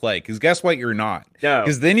ready to play, because guess what? You're not. No.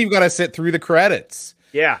 Because then you've got to sit through the credits.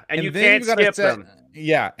 Yeah, and you can't skip them.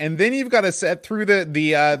 Yeah, and then you've got to set through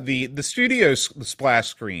the studio splash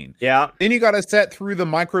screen. Yeah. Then you got to set through the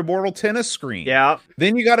microbortal tennis screen. Yeah.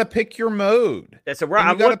 Then you got to pick your mode. That's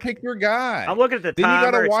right. You got to pick your guy. I'm looking at the timer. Then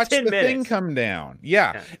you got to watch the thing come down.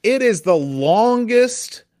 Yeah, it is the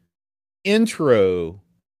longest intro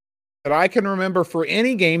that I can remember for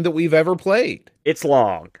any game that we've ever played. It's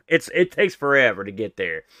long. It takes forever to get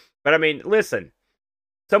there. But I mean, listen.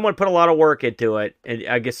 Someone put a lot of work into it, and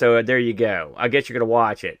I guess so. There you go. I guess you're going to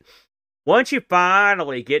watch it. Once you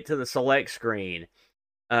finally get to the select screen,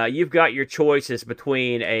 you've got your choices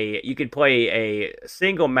between you can play a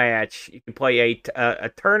single match, you can play a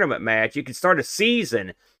tournament match, you can start a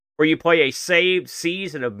season where you play a saved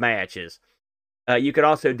season of matches. You could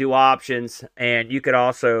also do options, and you could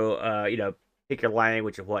also, pick your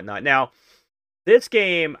language and whatnot. Now, This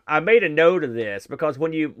game, I made a note of this because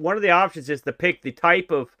one of the options is to pick the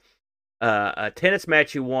type of a tennis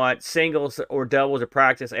match you want, singles or doubles or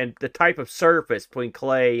practice, and the type of surface between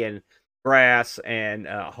clay and grass and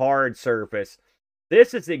hard surface.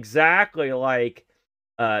 This is exactly like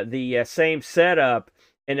the same setup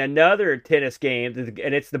in another tennis game,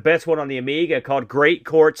 and it's the best one on the Amiga called Great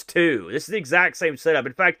Courts 2. This is the exact same setup.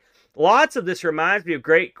 In fact, lots of this reminds me of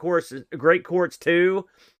Great Courts 2,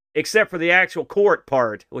 except for the actual court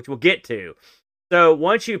part, which we'll get to. So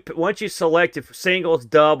once you select singles,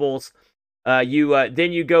 doubles,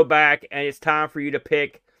 then you go back and it's time for you to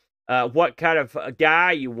pick what kind of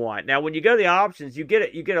guy you want. Now, when you go to the options, you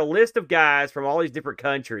get a list of guys from all these different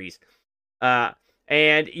countries,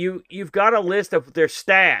 and you've got a list of their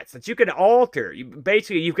stats that you can alter.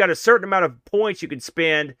 You've got a certain amount of points you can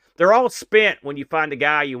spend. They're all spent when you find the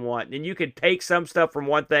guy you want, and you can take some stuff from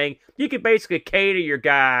one thing. You can basically cater your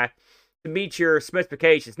guy to meet your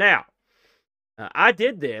specifications. Now, I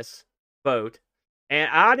did this vote, and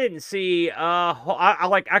I didn't see.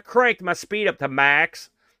 I cranked my speed up to max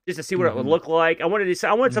just to see what it would look like. I wanted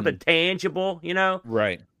something tangible,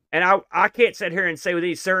 Right. And I can't sit here and say with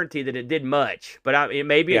any certainty that it did much, but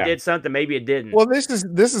maybe it did something, maybe it didn't. Well, this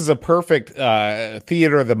is a perfect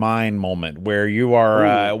theater of the mind moment where you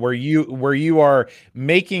are where you are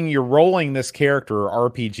you're rolling this character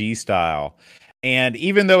RPG style. And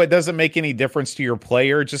even though it doesn't make any difference to your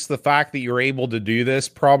player, just the fact that you're able to do this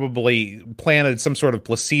probably planted some sort of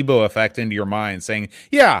placebo effect into your mind, saying,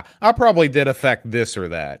 "Yeah, I probably did affect this or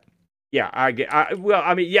that." Yeah, I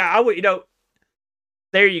would.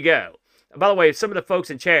 There you go. By the way, some of the folks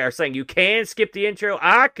in chat are saying you can skip the intro.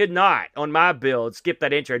 I could not on my build skip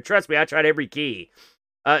that intro. And trust me, I tried every key.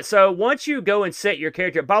 So once you go and set your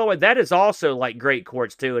character, by the way, that is also like Great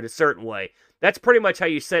Courts 2 in a certain way. That's pretty much how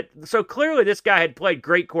you set. So clearly this guy had played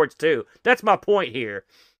Great Courts 2. That's my point here.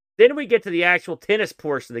 Then we get to the actual tennis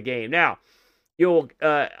portion of the game. Now, you'll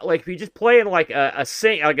if you just play in like a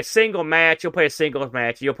single match, you'll play a singles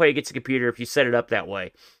match. You'll play against the computer if you set it up that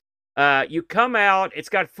way. You come out, it's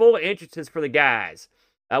got full entrances for the guys,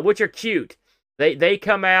 which are cute. They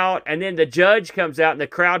come out, and then the judge comes out, and the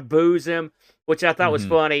crowd boos him, which I thought was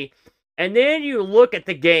funny. And then you look at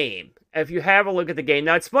the game. If you have a look at the game.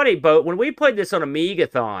 Now, it's funny, Bo, when we played this on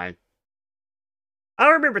Amigathon, I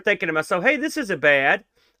remember thinking to myself, hey, this isn't bad.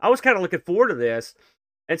 I was kind of looking forward to this.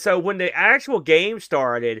 And so when the actual game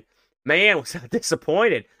started, man, was I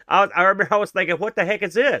disappointed. I remember I was thinking, what the heck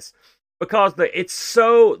is this? Because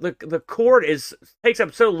the court takes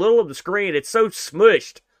up so little of the screen, it's so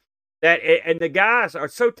smushed and the guys are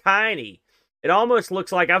so tiny. It almost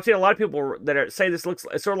looks like I've seen a lot of people say this looks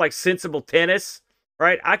sort of like sensible tennis,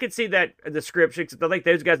 right? I could see that description because I think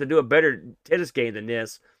those guys would do a better tennis game than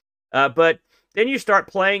this. But then you start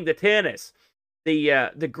playing the tennis.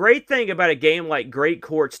 The great thing about a game like Great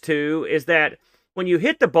Courts 2 is that when you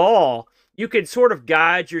hit the ball, you can sort of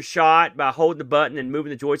guide your shot by holding the button and moving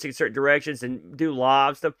the joystick in certain directions and do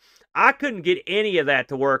live stuff. I couldn't get any of that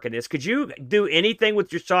to work in this. Could you do anything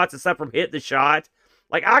with your shots aside from hit the shot?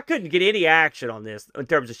 Like, I couldn't get any action on this in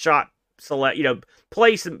terms of shot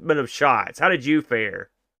placement of shots. How did you fare?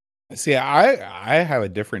 See, I have a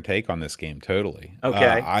different take on this game totally.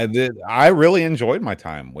 Okay. I really enjoyed my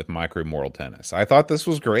time with Micro Mortal Tennis. I thought this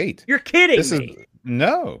was great. You're kidding me.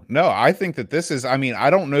 No. I think that this is, I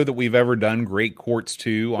don't know that we've ever done Great Courts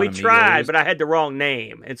 2 on We Amigos. tried, but I had the wrong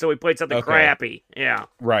name, and so we played something crappy. Yeah.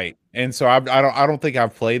 Right. And so I don't think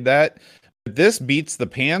I've played that. But this beats the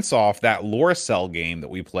pants off that Lorcel game that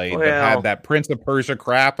we played that had that Prince of Persia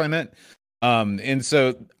crap in it. And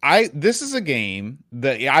so this is a game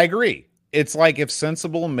that I agree. It's like if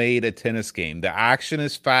Sensible made a tennis game. The action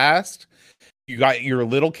is fast. You got your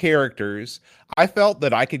little characters. I felt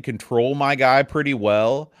that I could control my guy pretty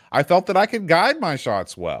well. I felt that I could guide my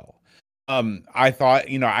shots well. I thought,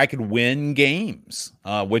 I could win games,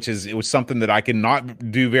 it was something that I could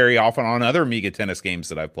not do very often on other Amiga tennis games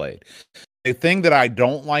that I've played. The thing that I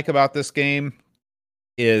don't like about this game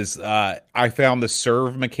is I found the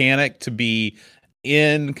serve mechanic to be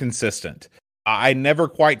inconsistent. I never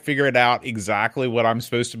quite figured out exactly what I'm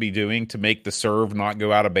supposed to be doing to make the serve not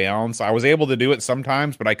go out of bounds. I was able to do it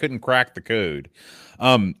sometimes, but I couldn't crack the code.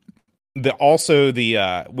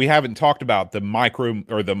 We haven't talked about the micro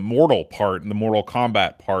or the mortal part and the Mortal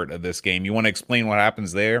Kombat part of this game. You want to explain what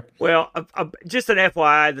happens there? Well, just an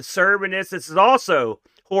FYI, the serve in this is also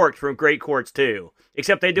Horked from Great Courts 2,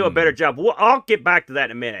 except they do a better job. I'll get back to that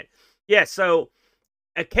in a minute. Yeah, so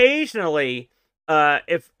occasionally,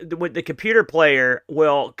 if the computer player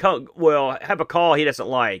will have a call he doesn't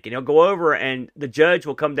like, and he'll go over, and the judge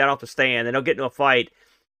will come down off the stand, and they'll get into a fight,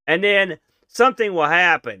 and then something will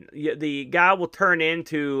happen. The guy will turn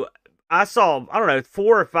into. I saw, I don't know,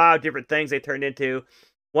 4 or 5 different things they turned into.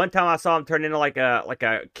 One time I saw him turn into like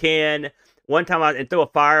a Ken. One time and throw a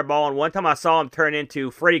fireball, and one time I saw him turn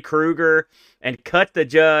into Freddy Krueger and cut the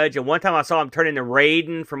judge, and one time I saw him turn into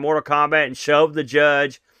Raiden from Mortal Kombat and shove the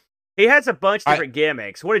judge. He has a bunch of different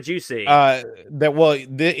gimmicks. What did you see?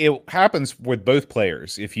 It happens with both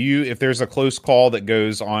players. If there's a close call that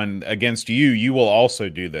goes on against you, you will also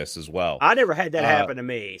do this as well. I never had that happen to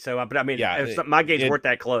me. So, but I mean, my games weren't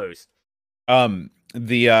that close. But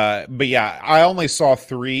yeah, I only saw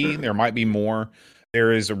 3. There might be more.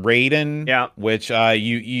 There is Raiden, which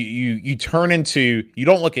you turn into. You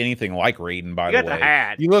don't look anything like Raiden, by the way. The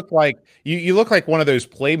hat. You look like you look like one of those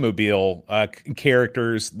Playmobil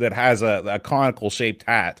characters that has a conical shaped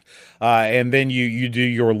hat, and then you do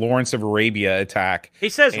your Lawrence of Arabia attack. He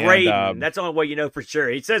says Raiden. That's the only way you know for sure.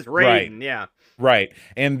 He says Raiden. Right. Yeah. Right.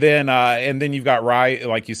 And then you've got Ryo,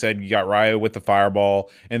 like you said, you got Ryo with the fireball,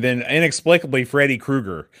 and then inexplicably Freddy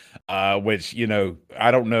Krueger, which,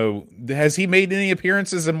 I don't know. Has he made any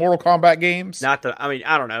appearances in Mortal Kombat games? I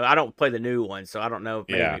don't know. I don't play the new one, so I don't know.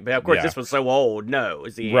 Maybe. Yeah. But of course, this was so old. No,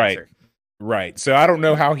 is the answer. Right. So I don't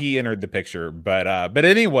know how he entered the picture, but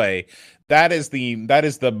anyway, that is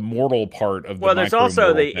the mortal part of the. Well, there's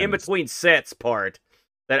also the in between sets part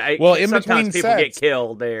sometimes people get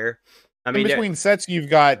killed there. In between sets,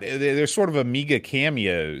 you've got there's sort of Amiga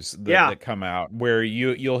cameos that come out where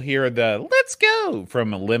you'll hear the "Let's go"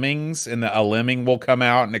 from Lemmings, and a lemming will come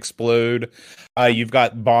out and explode. You've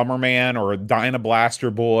got Bomberman or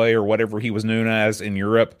Dynablaster Boy or whatever he was known as in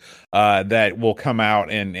Europe that will come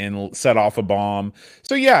out and set off a bomb.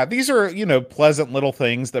 So yeah, these are pleasant little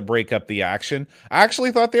things that break up the action. I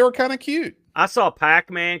actually thought they were kind of cute. I saw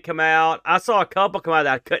Pac-Man come out. I saw a couple come out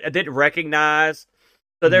that I didn't recognize.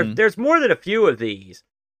 So there's more than a few of these.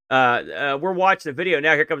 We're watching the video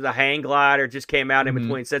now. Here comes a hang glider. Just came out in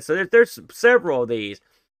between sets. So there's several of these,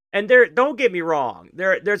 and don't get me wrong.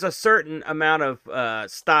 There's a certain amount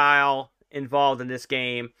of style involved in this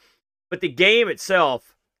game, but the game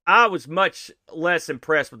itself, I was much less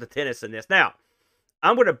impressed with the tennis in this. Now,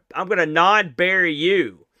 I'm gonna non-bury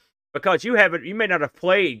you because you may not have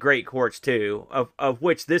played Great Courts 2, of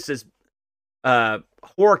which this is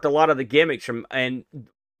horked a lot of the gimmicks from and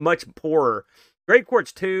much poorer. Great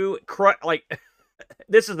Courts 2,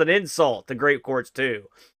 this is an insult to Great Courts 2.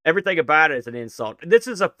 Everything about it is an insult. This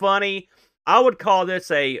is I would call this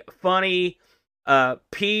a funny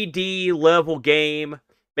PD level game,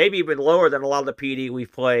 maybe even lower than a lot of the PD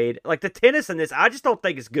we've played. Like the tennis in this, I just don't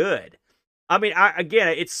think it's good. I mean,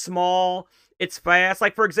 it's small, it's fast.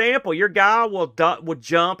 Like for example, your guy will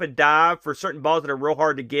jump and dive for certain balls that are real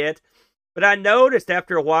hard to get. But I noticed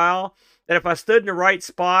after a while that if I stood in the right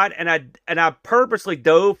spot and I purposely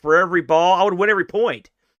dove for every ball, I would win every point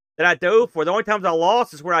that I dove for. The only times I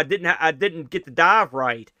lost is where I didn't get the dive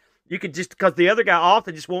right. You could just because the other guy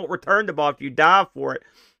often just won't return the ball if you dive for it.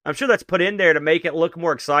 I'm sure that's put in there to make it look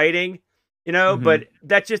more exciting, But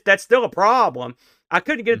that's still a problem. I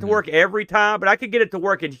couldn't get it to work every time, but I could get it to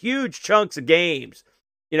work in huge chunks of games,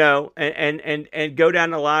 and go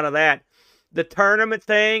down the line of that. The tournament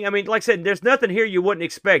thing, I mean, like I said, there's nothing here you wouldn't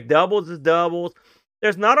expect. Doubles is doubles.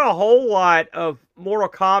 There's not a whole lot of Mortal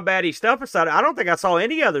Kombat-y stuff aside. I don't think I saw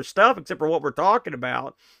any other stuff except for what we're talking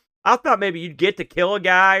about. I thought maybe you'd get to kill a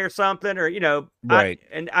guy or something, or, right.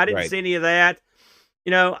 I didn't see any of that.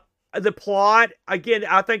 The plot, again,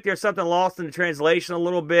 I think there's something lost in the translation a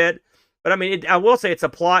little bit. But, I mean, I will say it's a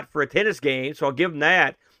plot for a tennis game, so I'll give them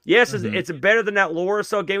that. Yes, it's better than that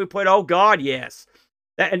Lorcel game we played. Oh, God, yes.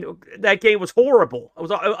 That game was horrible. It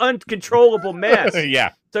was an uncontrollable mess.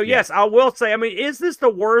 Yeah. So, yes, I will say, I mean, is this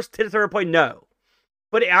the worst tennis I've ever played? No.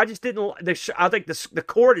 But I just didn't, I think the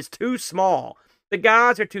court is too small. The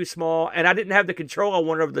guys are too small, and I didn't have the control I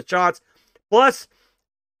wanted over the shots. Plus,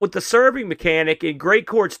 with the serving mechanic in Great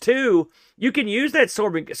Courts 2, you can use that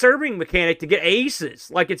serving mechanic to get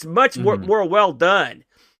aces. Like, it's much more well done.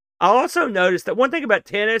 I also noticed that one thing about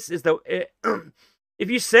tennis is that if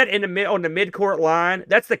you set on the mid-court line,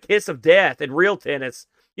 that's the kiss of death in real tennis.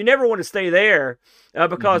 You never want to stay there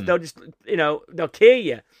because they'll just, they'll kill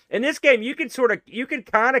you. In this game, you can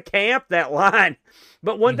kind of camp that line.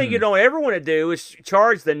 But one thing you don't ever want to do is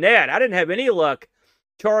charge the net. I didn't have any luck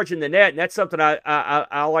charging the net, and that's something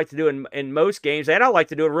I like to do in most games, and I like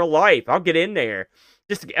to do in real life. I'll get in there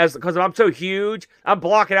just because I'm so huge. I'm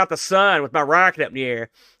blocking out the sun with my racket up in the air,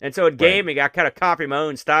 and so in gaming, I kind of copy my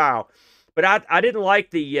own style. But I didn't like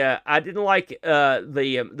the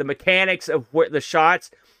mechanics of the shots.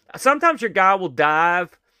 Sometimes your guy will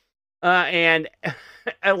dive, and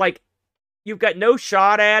like you've got no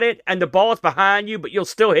shot at it, and the ball's behind you, but you'll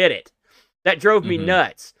still hit it. That drove me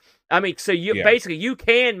nuts. I mean, so basically you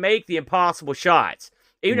can make the impossible shots.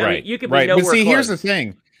 Even though you can be nowhere But see, close. here's the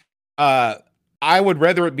thing. I would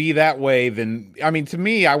rather it be that way than, I mean, to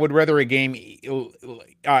me, I would rather a game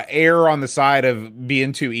err on the side of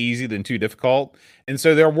being too easy than too difficult. And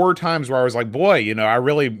so there were times where I was like, boy, you know, I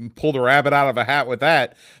really pulled a rabbit out of a hat with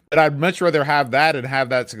that. But I'd much rather have that and have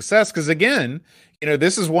that success. Because again, you know,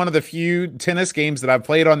 this is one of the few tennis games that I've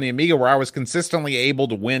played on the Amiga where I was consistently able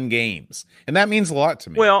to win games. And that means a lot to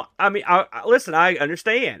me. Well, I mean, listen, I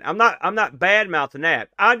understand. I'm not bad mouthing that.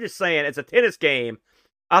 I'm just saying it's a tennis game.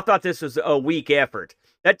 I thought this was a weak effort.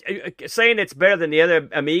 That saying it's better than the other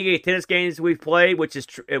Amiga tennis games we've played, which is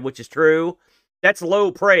true. That's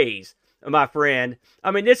low praise, my friend.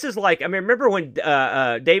 I mean, this is like, I mean, remember when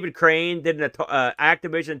David Crane did an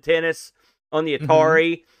Activision tennis on the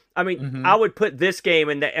Atari? I mean, I would put this game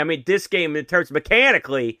in that. I mean, this game in terms of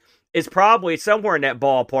mechanically is probably somewhere in that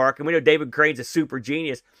ballpark. And we know David Crane's a super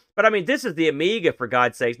genius, but I mean, this is the Amiga, for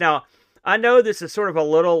God's sakes. Now, I know this is sort of a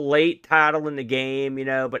little late title in the game, you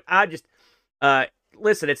know, but I just,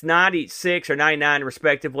 listen, it's 96 or 99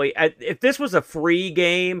 respectively. If this was a free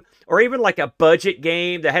game or even like a budget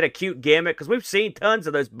game that had a cute gimmick, because we've seen tons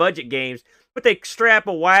of those budget games, but they strap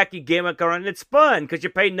a wacky gimmick on it and it's fun because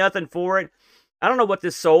you pay nothing for it. I don't know what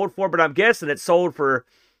this sold for, but I'm guessing it sold for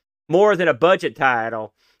more than a budget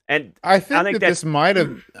title. And I think this might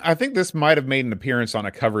have made an appearance on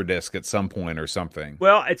a cover disc at some point or something.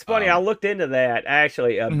 Well, it's funny. I looked into that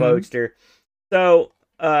actually, Boatster. So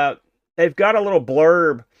they've got a little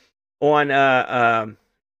blurb on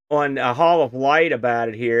Hall of Light about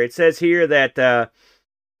it here. It says here that that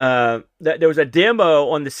there was a demo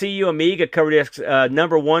on the CU Amiga cover disc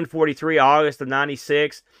number 143, August of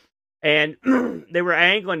 '96. And they were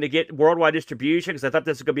angling to get worldwide distribution because I thought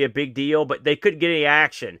this was going to be a big deal, but they couldn't get any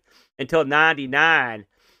action until '99.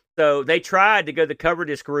 So they tried to go the cover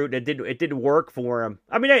disc route, and it didn't work for them.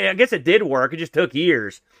 I mean, I guess it did work. It just took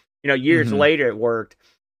years. You know, years later it worked.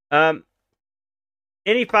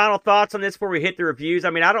 Any final thoughts on this before we hit the reviews? I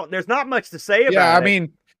mean, there's not much to say about it. Yeah, I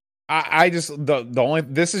mean, I just the only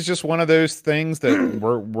this is just one of those things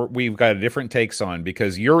that we've got different takes on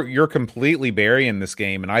because you're completely burying this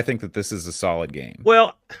game, and I think that this is a solid game.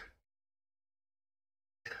 Well,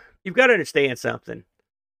 you've got to understand something.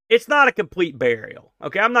 It's not a complete burial.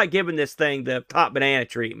 Okay, I'm not giving this thing the top banana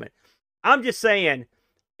treatment. I'm just saying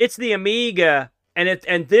it's the Amiga.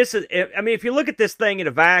 And this is, I mean, if you look at this thing in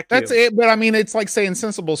a vacuum. That's it, but I mean, it's like saying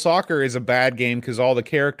Sensible Soccer is a bad game because all the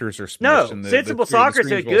characters are smushed. No, Sensible Soccer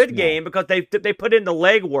is a good game because they put in the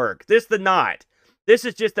legwork. This the not. This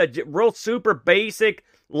is just a real super basic,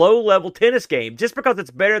 low-level tennis game. Just because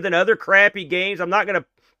it's better than other crappy games, I'm not going to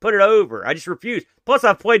put it over. I just refuse. Plus,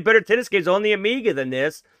 I've played better tennis games on the Amiga than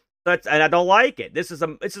this, and I don't like it. This is a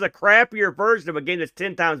crappier version of a game that's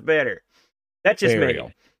 10 times better. That's just me.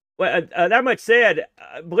 Well, that much said,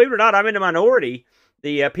 believe it or not, I'm in the minority.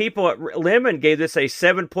 The people at Lemon gave this a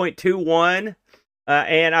 7.21,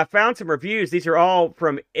 and I found some reviews. These are all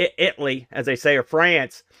from Italy, as they say, or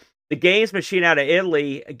France. The Games Machine out of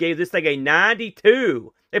Italy gave this thing a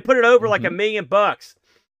 92. They put it over like $1 million.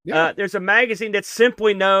 Yeah. There's a magazine that's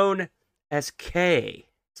simply known as K,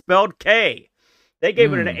 spelled K. They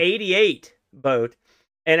gave it an 88 vote.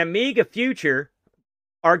 And Amiga Future,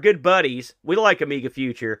 our good buddies, we like Amiga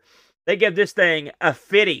Future. They give this thing a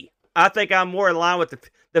 50. I think I'm more in line with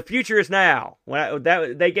the future is now.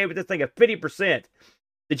 They gave this thing a 50%.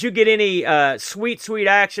 Did you get any sweet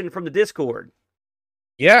action from the Discord?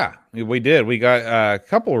 Yeah, we did. We got a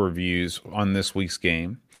couple of reviews on this week's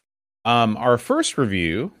game. Our first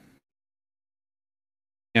review,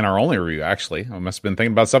 and our only review, actually, I must have been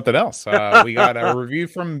thinking about something else. We got a review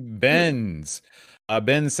from Benz.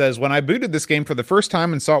 Ben says, when I booted this game for the first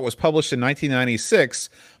time and saw it was published in 1996,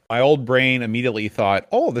 my old brain immediately thought,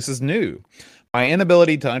 oh, this is new. My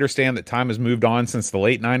inability to understand that time has moved on since the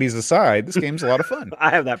late 90s aside, this game's a lot of fun. I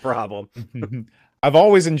have that problem. I've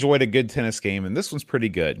always enjoyed a good tennis game, and this one's pretty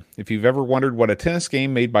good. If you've ever wondered what a tennis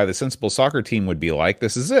game made by the Sensible Soccer team would be like,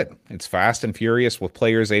 this is it. It's fast and furious with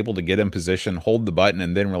players able to get in position, hold the button,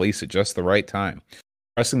 and then release at just the right time.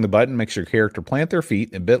 Pressing the button makes your character plant their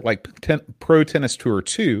feet, a bit like Pro Tennis Tour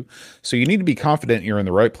 2, so you need to be confident you're in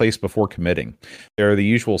the right place before committing. There are the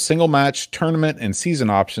usual single match, tournament, and season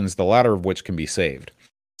options, the latter of which can be saved.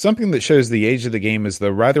 Something that shows the age of the game is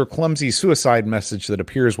the rather clumsy suicide message that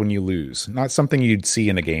appears when you lose, not something you'd see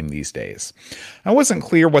in a game these days. I wasn't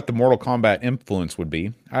clear what the Mortal Kombat influence would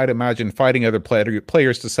be. I'd imagine fighting other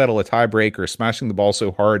players to settle a tiebreak or smashing the ball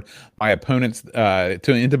so hard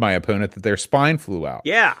into my opponent that their spine flew out.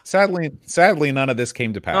 Yeah. Sadly, none of this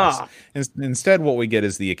came to pass. Oh. Instead, what we get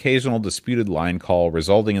is the occasional disputed line call,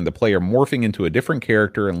 resulting in the player morphing into a different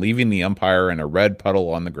character and leaving the umpire in a red puddle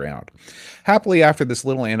on the ground. Happily, after this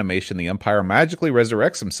little animation, the umpire magically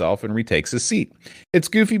resurrects himself and retakes his seat. It's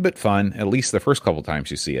goofy but fun, at least the first couple times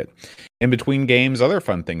you see it. In between games, other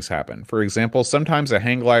fun things happen. For example, sometimes a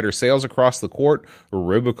hang glider sails across the court, or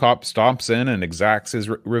RoboCop stomps in and exacts his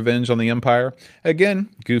revenge on the umpire. Again,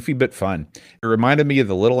 goofy but fun. It reminded me of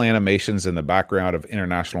the little animations in the background of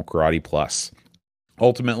International Karate Plus.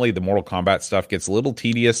 Ultimately, the Mortal Kombat stuff gets a little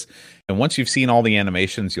tedious, and once you've seen all the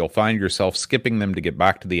animations, you'll find yourself skipping them to get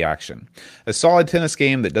back to the action. A solid tennis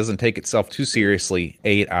game that doesn't take itself too seriously,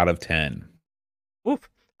 8 out of 10. Oof.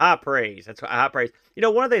 High praise. That's high praise. You know,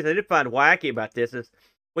 one of the things I did find wacky about this is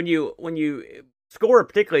when you score a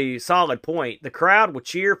particularly solid point, the crowd will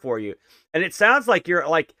cheer for you. And it sounds like you're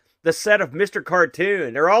like the set of Mr.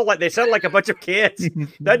 Cartoon. They're all like, they sound like a bunch of kids.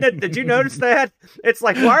 Did you notice that? It's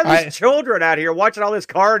like, why are these children out here watching all this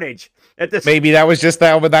carnage at this? Maybe that was just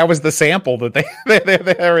that was the sample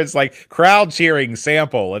that there is like crowd cheering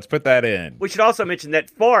sample. Let's put that in. We should also mention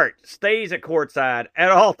that Fart stays at courtside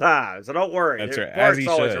at all times. So don't worry. That's right. Fart's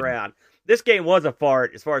always around. This game was a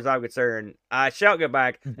fart as far as I'm concerned. I shall go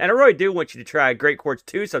back. And I really do want you to try Great Courts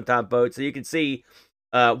 2 sometime, Boat, so you can see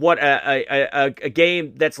what a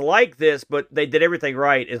game that's like this, but they did everything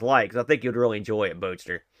right is like. Because I think you'd really enjoy it,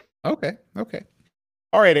 Boatster. Okay.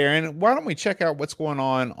 All right, Aaron, why don't we check out what's going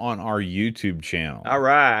on our YouTube channel? All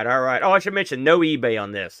right. Oh, I should mention no eBay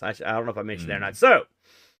on this. I don't know if I mentioned that or not. So,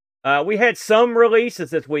 we had some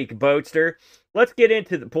releases this week, Boatster. Let's get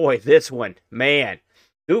into this one. Man,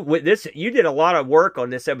 with this, you did a lot of work on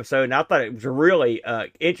this episode, and I thought it was really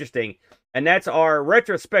interesting. And that's our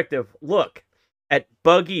retrospective look at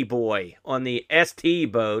Buggy Boy on the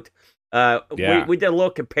ST boat. We did a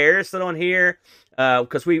little comparison on here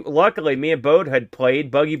because luckily me and Bode had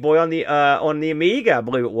played Buggy Boy on the Amiga, I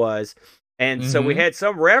believe it was, and so we had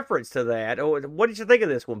some reference to that. What did you think of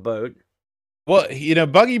this one, Bode? Well,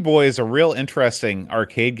 Buggy Boy is a real interesting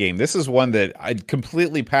arcade game. This is one that I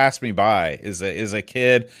completely passed me by as a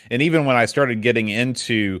kid, and even when I started getting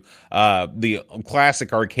into the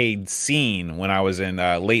classic arcade scene when I was in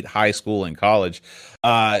late high school and college,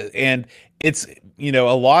 and it's a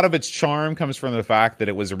lot of its charm comes from the fact that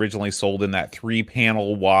it was originally sold in that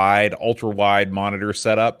 3-panel wide, ultra wide monitor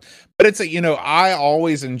setup. But it's I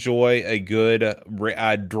always enjoy a good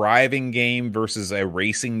driving game versus a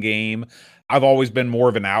racing game. I've always been more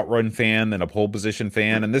of an outrun fan than a pole position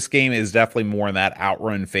fan, and this game is definitely more in that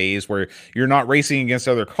outrun phase where you're not racing against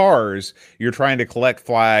other cars, you're trying to collect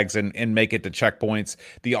flags and make it to checkpoints.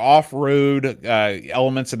 The off-road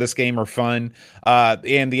elements of this game are fun,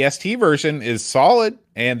 and the ST version is solid,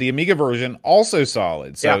 and the Amiga version also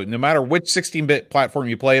solid. So no matter which 16-bit platform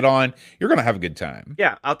you play it on, you're going to have a good time.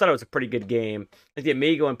 Yeah, I thought it was a pretty good game. I think the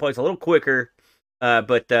Amiga one plays a little quicker.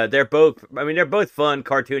 But they're both fun,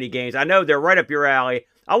 cartoony games. I know they're right up your alley.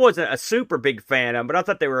 I wasn't a super big fan of them, but I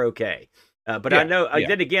thought they were okay. I know,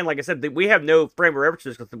 then again, like I said, we have no frame of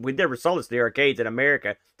references because we never saw this in the arcades in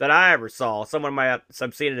America that I ever saw. Someone might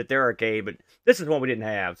have seen it at their arcade, but this is one we didn't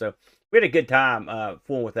have. So we had a good time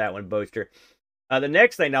fooling with that one, Boaster. The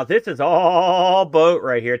next thing, now this is all Boat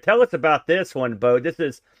right here. Tell us about this one, Boat. This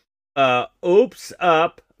is Oops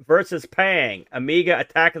Up versus Pang, Amiga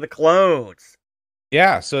Attack of the Clones.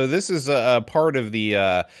 Yeah, so this is a part of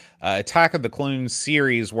the Attack of the Clones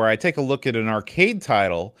series where I take a look at an arcade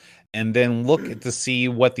title and then look to see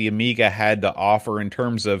what the Amiga had to offer in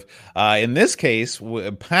terms of, in this case,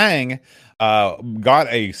 Pang got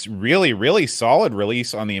a really, really solid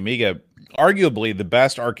release on the Amiga. Arguably the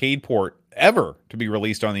best arcade port ever to be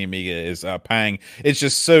released on the Amiga is Pang. It's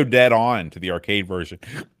just so dead on to the arcade version.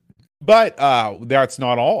 But that's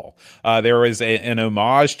not all. There is an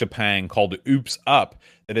homage to Pang called Oops Up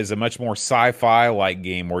that is a much more sci-fi like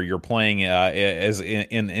game where you're playing as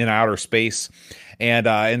in outer space,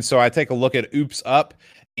 and so I take a look at Oops Up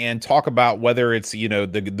and talk about whether it's the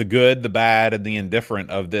good, the bad, and the indifferent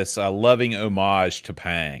of this loving homage to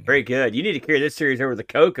Pang. Very good. You need to carry this series over the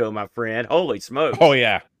Coco, my friend. Holy smokes! Oh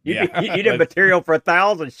yeah, you did material for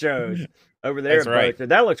 1,000 shows over there. That's right. So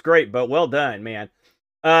that looks great, but well done, man.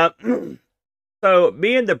 So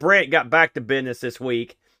me and the Brent got back to business this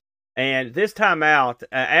week, and this time out,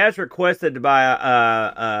 as requested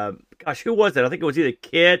by gosh, who was it? I think it was either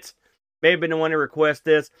Kit, may have been the one to request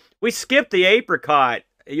this. We skipped the apricot,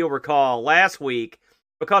 you'll recall, last week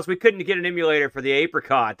because we couldn't get an emulator for the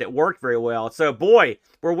Apricot that worked very well. So, boy,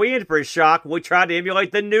 were we in for a shock when we tried to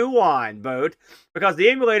emulate the Nuon boat, because the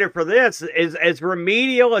emulator for this is as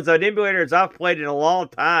remedial as an emulator as I've played in a long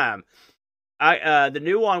time. The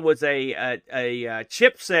Nuon was a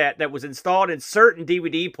chipset that was installed in certain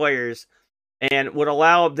DVD players and would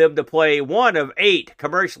allow them to play one of 8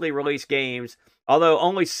 commercially released games, although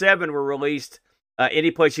only 7 were released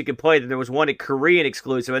any place you could play them. There was one Korean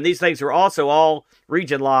exclusive, and these things were also all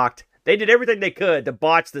region locked. They did everything they could to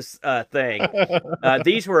botch this thing.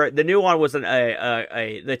 The Nuon was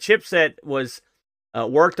the chipset was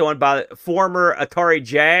worked on by former Atari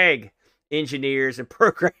Jag engineers and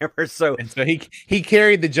programmers. So he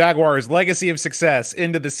carried the Jaguar's legacy of success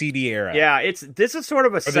into the CD era. Yeah, this is sort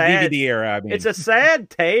of a sad the DVD era. I mean. It's a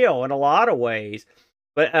sad tale in a lot of ways.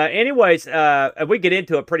 But anyways, we get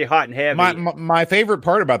into it pretty hot and heavy. My favorite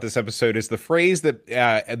part about this episode is the phrase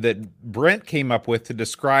that Brent came up with to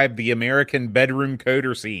describe the American bedroom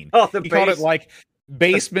coder scene. He called it like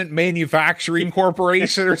basement manufacturing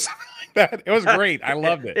corporation or something like that. It was great. I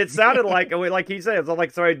loved it. It sounded like he said, it was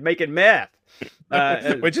like somebody making meth.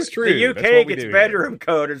 Which is true. The UK gets bedroom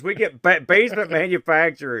coders. We get basement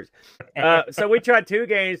manufacturers. So we tried 2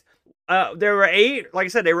 games. There were 8, like I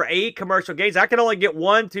said, there were 8 commercial games. I could only get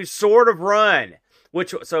 1 to sort of run,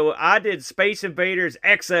 so I did Space Invaders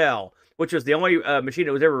XL, which was the only machine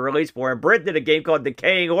that was ever released for. And Brent did a game called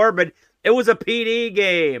Decaying Orbit. It was a PD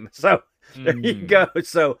game. So there you go.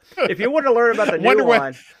 So if you want to learn about the new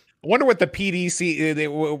one. Wonder what the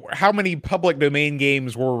PDC, how many public domain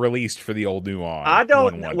games were released for the old Nuon? I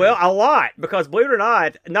don't, well, a lot, because believe it or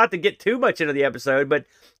not to get too much into the episode, but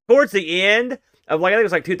towards the end of, like, I think it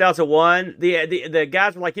was like 2001, the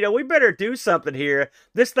guys were like, we better do something here.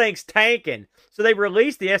 This thing's tanking. So they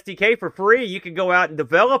released the SDK for free. You can go out and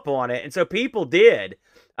develop on it. And so people did.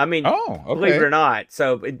 I mean, believe it or not.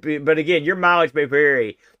 So, but again, your mileage may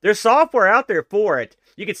vary. There's software out there for it.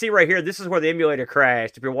 You can see right here, this is where the emulator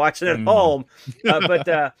crashed if you're watching at home.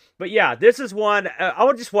 But yeah, this is one. I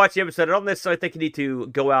would just watch the episode. I don't necessarily think you need to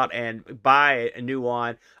go out and buy a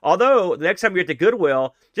Nuon. Although, the next time you're at the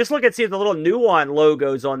Goodwill, just look and see if the little Nuon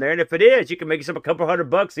logo's on there. And if it is, you can make yourself a couple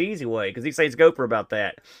 $100 easy way, because these things go for about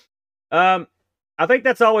that. I think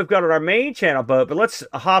that's all we've got on our main channel, Boat. But let's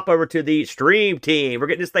hop over to the stream team. We're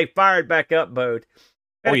getting this thing fired back up, Boat.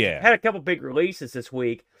 Had a couple big releases this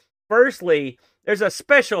week. Firstly, there's a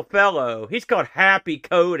special fellow. He's called Happy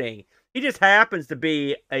Coding. He just happens to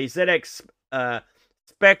be a ZX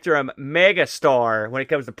Spectrum megastar when it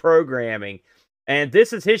comes to programming. And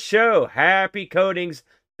this is his show, Happy Coding's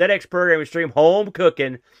ZX Programming Stream Home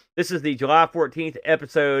Cooking. This is the July 14th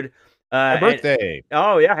episode. Happy birthday.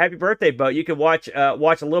 Happy birthday, Bo. You can watch a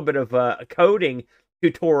little bit of a coding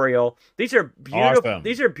tutorial. These are beautiful. Awesome.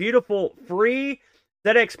 These are beautiful free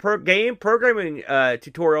ZX game programming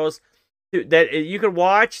tutorials that you can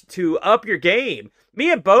watch to up your game.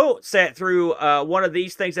 Me and Bo sat through one of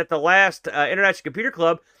these things at the last International Computer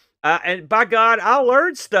Club, and by God, I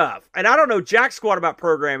learned stuff. And I don't know jack squat about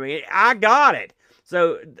programming. I got it.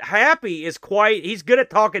 So Happy is he's good at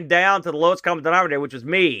talking down to the lowest common denominator, which was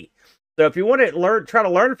me. So if you want to try to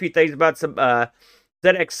learn a few things about some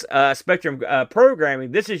ZX Spectrum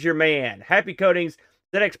programming, this is your man. Happy Coding's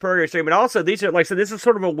ZX Programming Stream. And also, these are, like I said, this is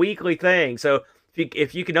sort of a weekly thing. So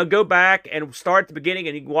if you can go back and start at the beginning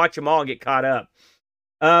and you can watch them all and get caught up.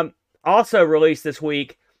 Also released this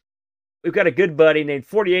week, we've got a good buddy named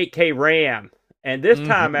 48K Ram. And this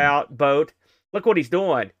time out, Boat, look what he's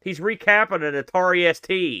doing. He's recapping an Atari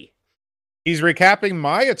ST. He's recapping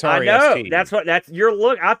my Atari ST. I know. That's your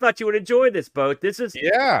look. I thought you would enjoy this, Boat. This is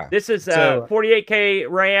 48K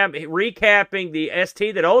Ram recapping the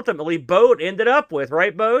ST that ultimately Boat ended up with,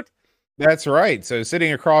 right, Boat? That's right. So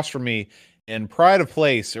sitting across from me in pride of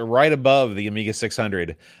place, or right above the Amiga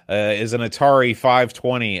 600, is an Atari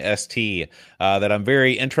 520 ST that I'm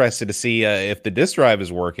very interested to see if the disk drive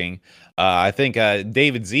is working. I think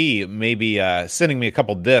David Z may be sending me a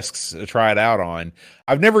couple discs to try it out on.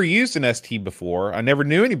 I've never used an ST before. I never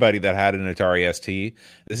knew anybody that had an Atari ST.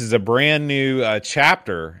 This is a brand new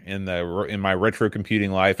chapter in my retro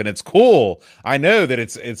computing life, and it's cool. I know that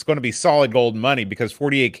it's going to be solid gold money because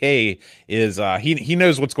 48K is he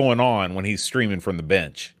knows what's going on when he's streaming from the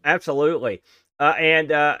bench. Absolutely,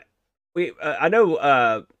 I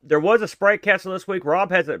know there was a Sprite Castle this week.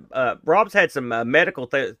 Rob's had some medical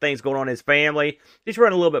things going on in his family. He's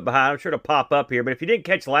running a little bit behind. I'm sure it'll pop up here. But if you didn't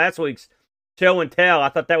catch last week's show and tell, I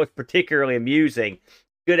thought that was particularly amusing.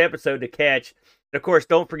 Good episode to catch. And of course,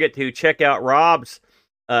 don't forget to check out Rob's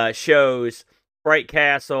shows Fright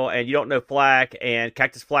Castle, and You Don't Know Flack, and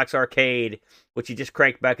Cactus Flax Arcade, which you just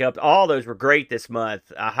cranked back up. All those were great this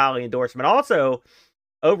month. I highly endorse them. And also,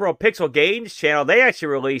 over on Pixel Games channel, they actually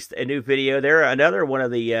released a new video. They're another one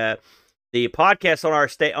of the podcasts on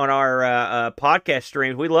our podcast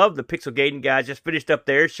streams. We love the Pixel Gaiden guys. Just finished up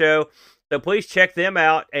their show, so please check them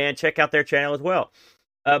out and check out their channel as well.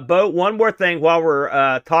 Bo, one more thing while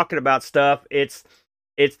we're talking about stuff. It's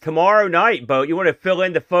tomorrow night, Bo. You want to fill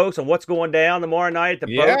in the folks on what's going down tomorrow night at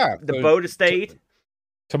the Boat Estate?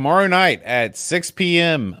 Tomorrow night at 6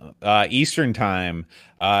 p.m. Eastern time.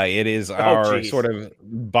 It is our sort of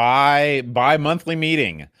bi-monthly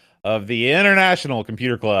meeting of the International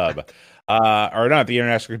Computer Club. Or not the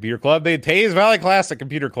International Computer Club, the Teays Valley Classic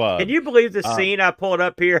Computer Club. Can you believe the scene I pulled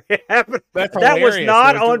up here? That hilarious. Was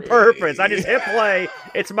not on purpose. I just hit play.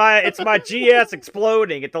 It's my GS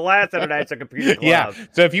exploding at the last International Computer Club. Yeah.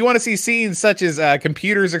 So if you want to see scenes such as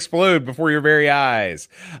computers explode before your very eyes,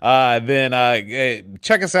 then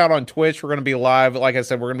check us out on Twitch. We're going to be live. Like I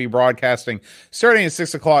said, we're going to be broadcasting starting at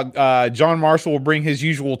 6 o'clock. John Marshall will bring his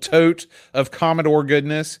usual tote of Commodore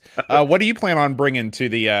goodness. What do you plan on bringing to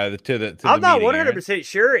the I'm not 100%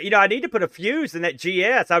 sure. I need to put a fuse in that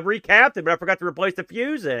GS. I've recapped it, but I forgot to replace the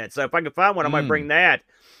fuse in it. So if I can find one, I might bring that.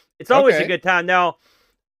 It's always a good time. Now,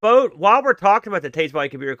 Bo, while we're talking about the Teays Valley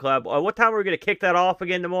Computer Club, what time are we going to kick that off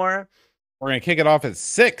again tomorrow? We're going to kick it off at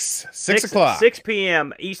 6 o'clock. 6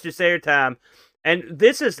 p.m. Eastern Standard Time. And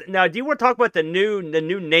this is now. Do you want to talk about the new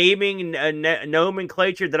naming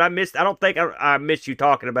nomenclature that I missed? I don't think I missed you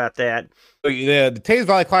talking about that. The Teays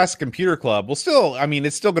Valley Classic Computer Club will still. I mean,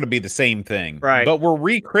 it's still going to be the same thing, right? But we're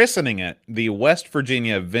rechristening it the West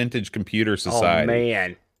Virginia Vintage Computer Society. Oh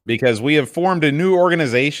man! Because we have formed a new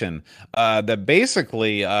organization that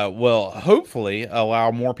basically will hopefully allow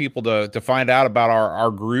more people to find out about our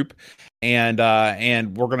group. And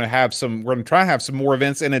we're going to try and have some more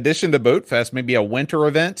events in addition to Boat Fest, maybe a winter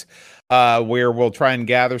event where we'll try and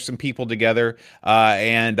gather some people together.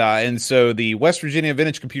 And so the West Virginia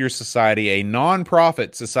Vintage Computer Society, a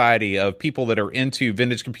nonprofit society of people that are into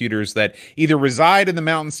vintage computers that either reside in the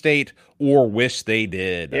Mountain State or wish they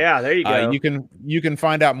did. Yeah, there you go. You can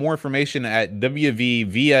find out more information at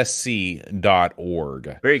wvvsc.org.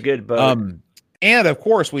 Very good, Bo. And of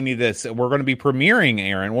course, we're going to be premiering,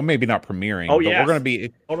 Aaron. Well, maybe not premiering. Oh, yeah. We're going to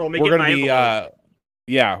be. Hold on, we're going to be.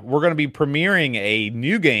 We're going to be premiering a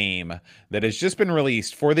new game that has just been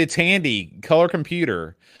released for the Tandy color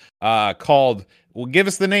computer, called. Well, give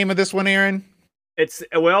us the name of this one, Aaron. It's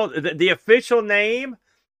the official name.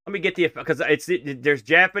 Let me get because there's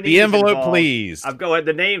Japanese. The envelope, involved. Please. I've got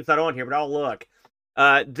the name's not on here, but I'll look.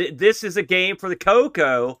 This is a game for the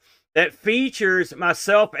Coco that features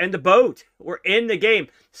myself and the boat. We're in the game.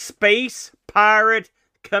 Space Pirate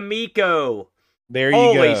Kamiko. There you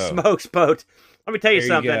go. Holy smokes, boat. Let me tell you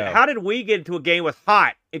something. How did we get into a game with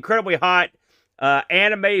incredibly hot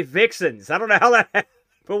anime vixens? I don't know how that happened,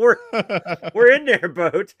 but we're in there,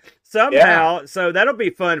 boat. Somehow. Yeah. So that'll be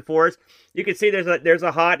fun for us. You can see there's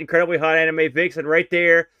a incredibly hot anime vixen right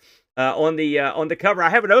there on the cover. I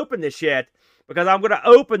haven't opened this yet, because I'm going to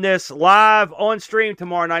open this live on stream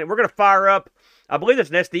tomorrow night. We're going to fire up. I believe there's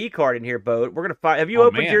an SD card in here, Boat. We're going to fire. Have you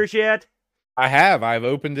opened yours yet? I have. I've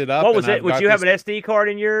opened it up. What was it? Would you have an SD card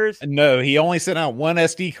in yours? No, he only sent out one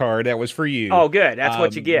SD card. That was for you. Oh, good. That's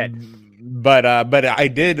what you get. But I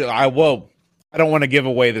did. I don't want to give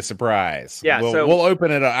away the surprise. Yeah, we'll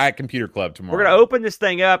open it at Computer Club tomorrow. We're going to open this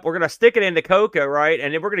thing up. We're going to stick it into Coco, right?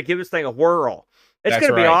 And then we're going to give this thing a whirl. It's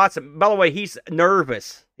going to be awesome. By the way, he's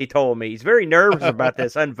nervous. He told me he's very nervous about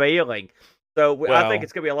this unveiling. So I think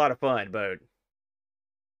it's going to be a lot of fun, Bo.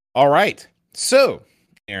 All right. So,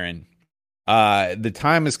 Aaron, the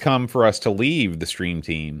time has come for us to leave the stream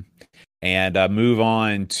team and move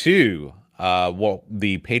on to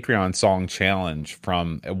the Patreon song challenge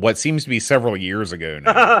from what seems to be several years ago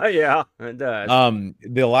now. Yeah, it does.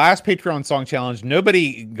 The last Patreon song challenge,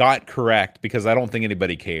 nobody got correct because I don't think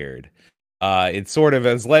anybody cared. It sort of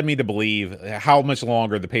has led me to believe how much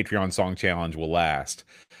longer the Patreon song challenge will last.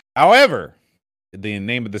 However, the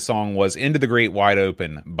name of the song was "Into the Great Wide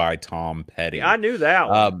Open" by Tom Petty. Yeah, I knew that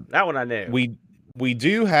one. That one I knew. We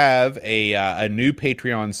do have a new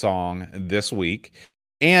Patreon song this week,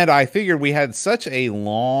 and I figured we had such a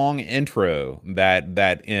long intro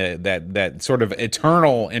that sort of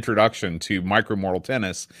eternal introduction to Micro Mortal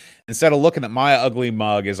Tennis. Instead of looking at my ugly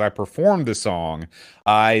mug as I performed the song,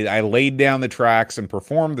 I laid down the tracks and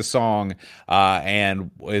performed the song,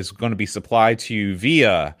 and is going to be supplied to you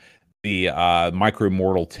via the Micro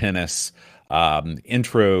Mortal Tennis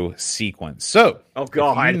intro sequence. So, oh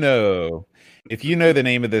God, if you know the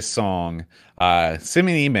name of this song, send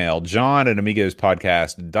me an email,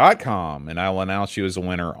 john@amigospodcast.com, and I will announce you as a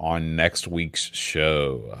winner on next week's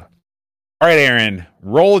show. All right, Aaron,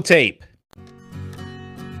 roll the tape.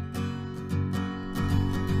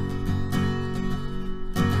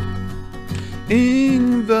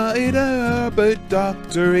 Invader, but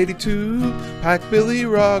Dr. 82, Pack Billy,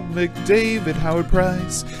 Rog, McDavid, Howard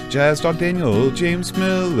Price, Jazz Dog Daniel, James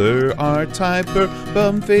Miller, Art Typer,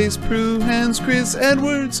 Bumface, Prue, Hans, Chris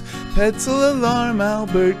Edwards, Petzl, Alarm,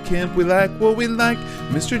 Albert Kemp, We Like What We Like,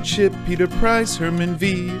 Mr. Chip, Peter Price, Herman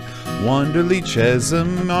V, Wanderly,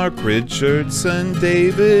 Chesum, Mark Richardson,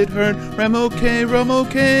 David Hearn, Ramo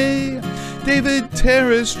K, David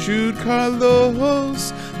Terrace, Jude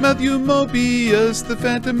Carlos, Matthew Mobius, The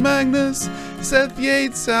Phantom Magnus, Seth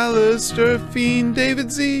Yates, Alistair Fiend,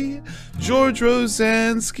 David Z, George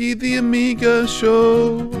Rosansky, The Amiga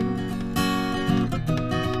Show.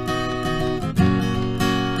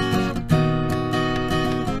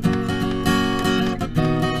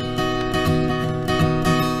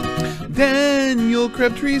 Daniel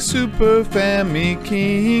Crabtree, Super Fammy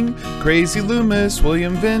King, Crazy Loomis,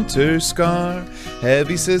 William Venter, Scar,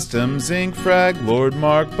 Heavy Systems Inc., Frag Lord,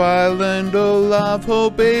 Mark Byland, Olaf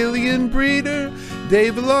Hope, Alien Breeder,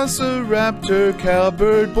 Dave Velociraptor, Cal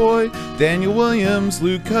Bird Boy, Daniel Williams,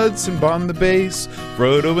 Luke Hudson, Bomb the Bass,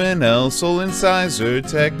 Frodo and El Sol Incisor,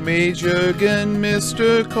 Tech Mage, Jurgen,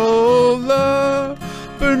 Mr. Cola,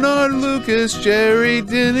 Bernard Lucas, Jerry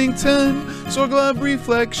Dennington, Sorglove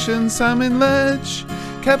Reflection, Simon Ledge,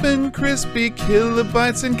 Captain Crispy,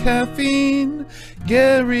 Kilobytes and Caffeine,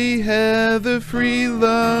 Gary Heather, Free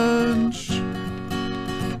Lunch,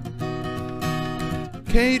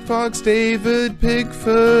 Kate Fox, David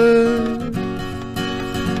Pickford,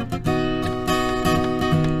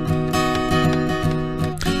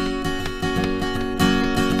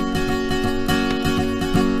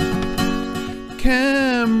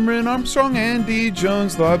 Cameron Armstrong, Andy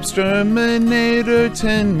Jones, Lobsterminator,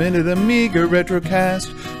 10-Minute Amiga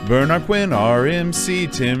Retrocast, Bernard Quinn,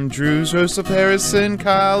 RMC, Tim Drews, Joseph Harrison,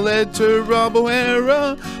 Kyle Etter, Rob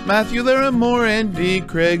O'Hara, Matthew Larimore, Andy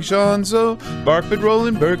Craig, Jonzo, Barkbit,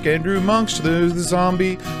 Roland Burke, Andrew Monk, the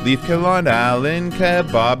Zombie, Leaf Kellon, Alan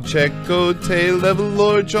Cab, Bob Checo, Tay Level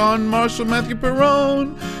Lord, John Marshall, Matthew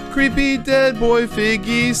Perrone, Creepy Dead Boy,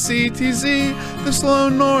 Figgy, CTZ, The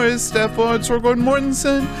Sloan Norris, Stafford, Sorgord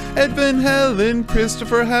Mortensen, Edvin Helen,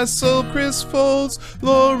 Christopher Hassel, Chris Folds,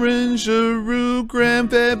 Lauren Giroux, Graham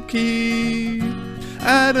Vebke,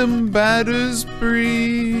 Adam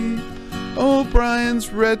Battersby, O'Brien's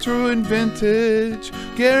Retro and Vintage,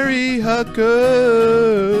 Gary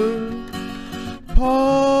Hucker,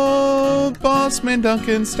 Paul Bossman,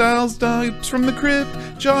 Duncan Styles, Dubs from the Crypt,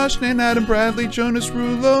 Josh Nan, Adam Bradley, Jonas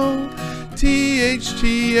Rulo, THT,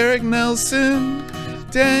 Eric Nelson,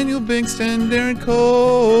 Daniel Bingston, Darren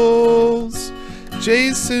Coles,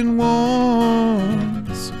 Jason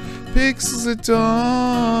Warnes, Pixels at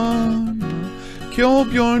Dawn,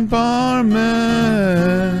 Kjolbjorn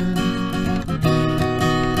Barman.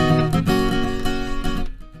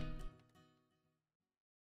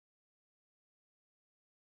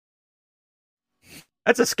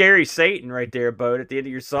 That's a scary Satan right there, Bo, at the end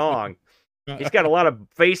of your song. He's got a lot of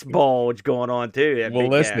face bulge going on, too. Well,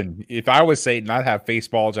 listen, if I was Satan, I'd have face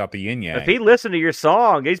bulge out the yin-yang. If he listened to your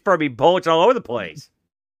song, he's probably bulged all over the place.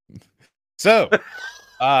 So,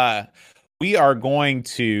 we are going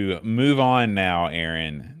to move on now,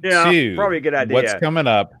 Aaron, to probably a good idea. What's coming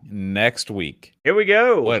up next week. Here we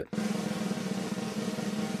go. What?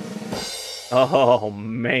 Oh,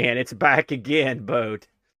 man, it's back again, Boat.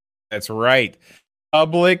 That's right.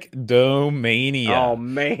 Public Domania. Oh,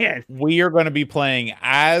 man. We are going to be playing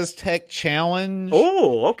Aztec Challenge.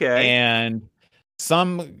 Oh, okay. And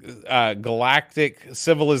some galactic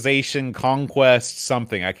civilization conquest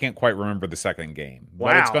something. I can't quite remember the second game.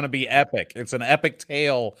 Wow. But it's going to be epic. It's an epic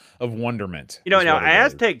tale of wonderment. You know, now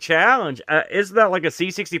Aztec Challenge, isn't that like a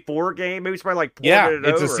C64 game? Maybe it's probably like ported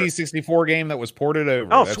it's over. A C64 game that was ported over.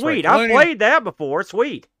 Oh, That's sweet. Right. I've played that before.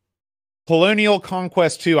 Sweet. Colonial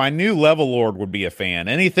Conquest 2. I knew Level Lord would be a fan.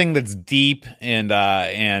 Anything that's deep and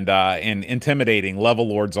intimidating, Level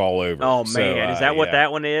Lord's all over. Oh man, is that what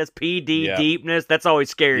that one is? PD deepness. That's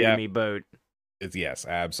always scary to me, Boat. Yes,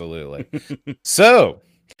 absolutely. So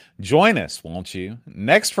join us, won't you?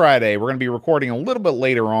 Next Friday, we're going to be recording a little bit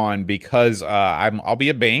later on because I'll be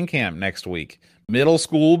at band camp next week. Middle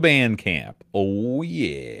school band camp. Oh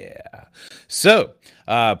yeah. So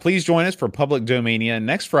please join us for Public Domania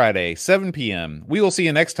next Friday, 7 p.m. We will see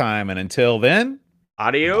you next time, and until then,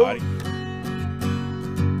 adios.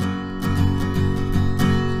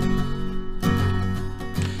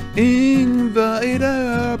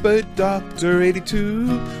 Invader. Robert, Dr. 82,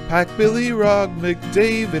 Pack Billy, Rog,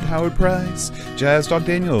 McDavid, Howard Price, Jazz Dog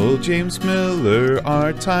Daniel, James Miller,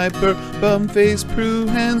 Art Typer, Bumface, Prue,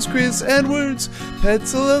 Hans, Chris Edwards,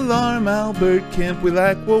 Petzl, Alarm, Albert Kemp, We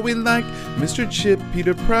Like What We Like, Mr. Chip,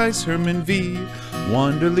 Peter Price, Herman V,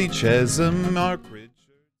 Wanderly, Chesham, Mark Ridge.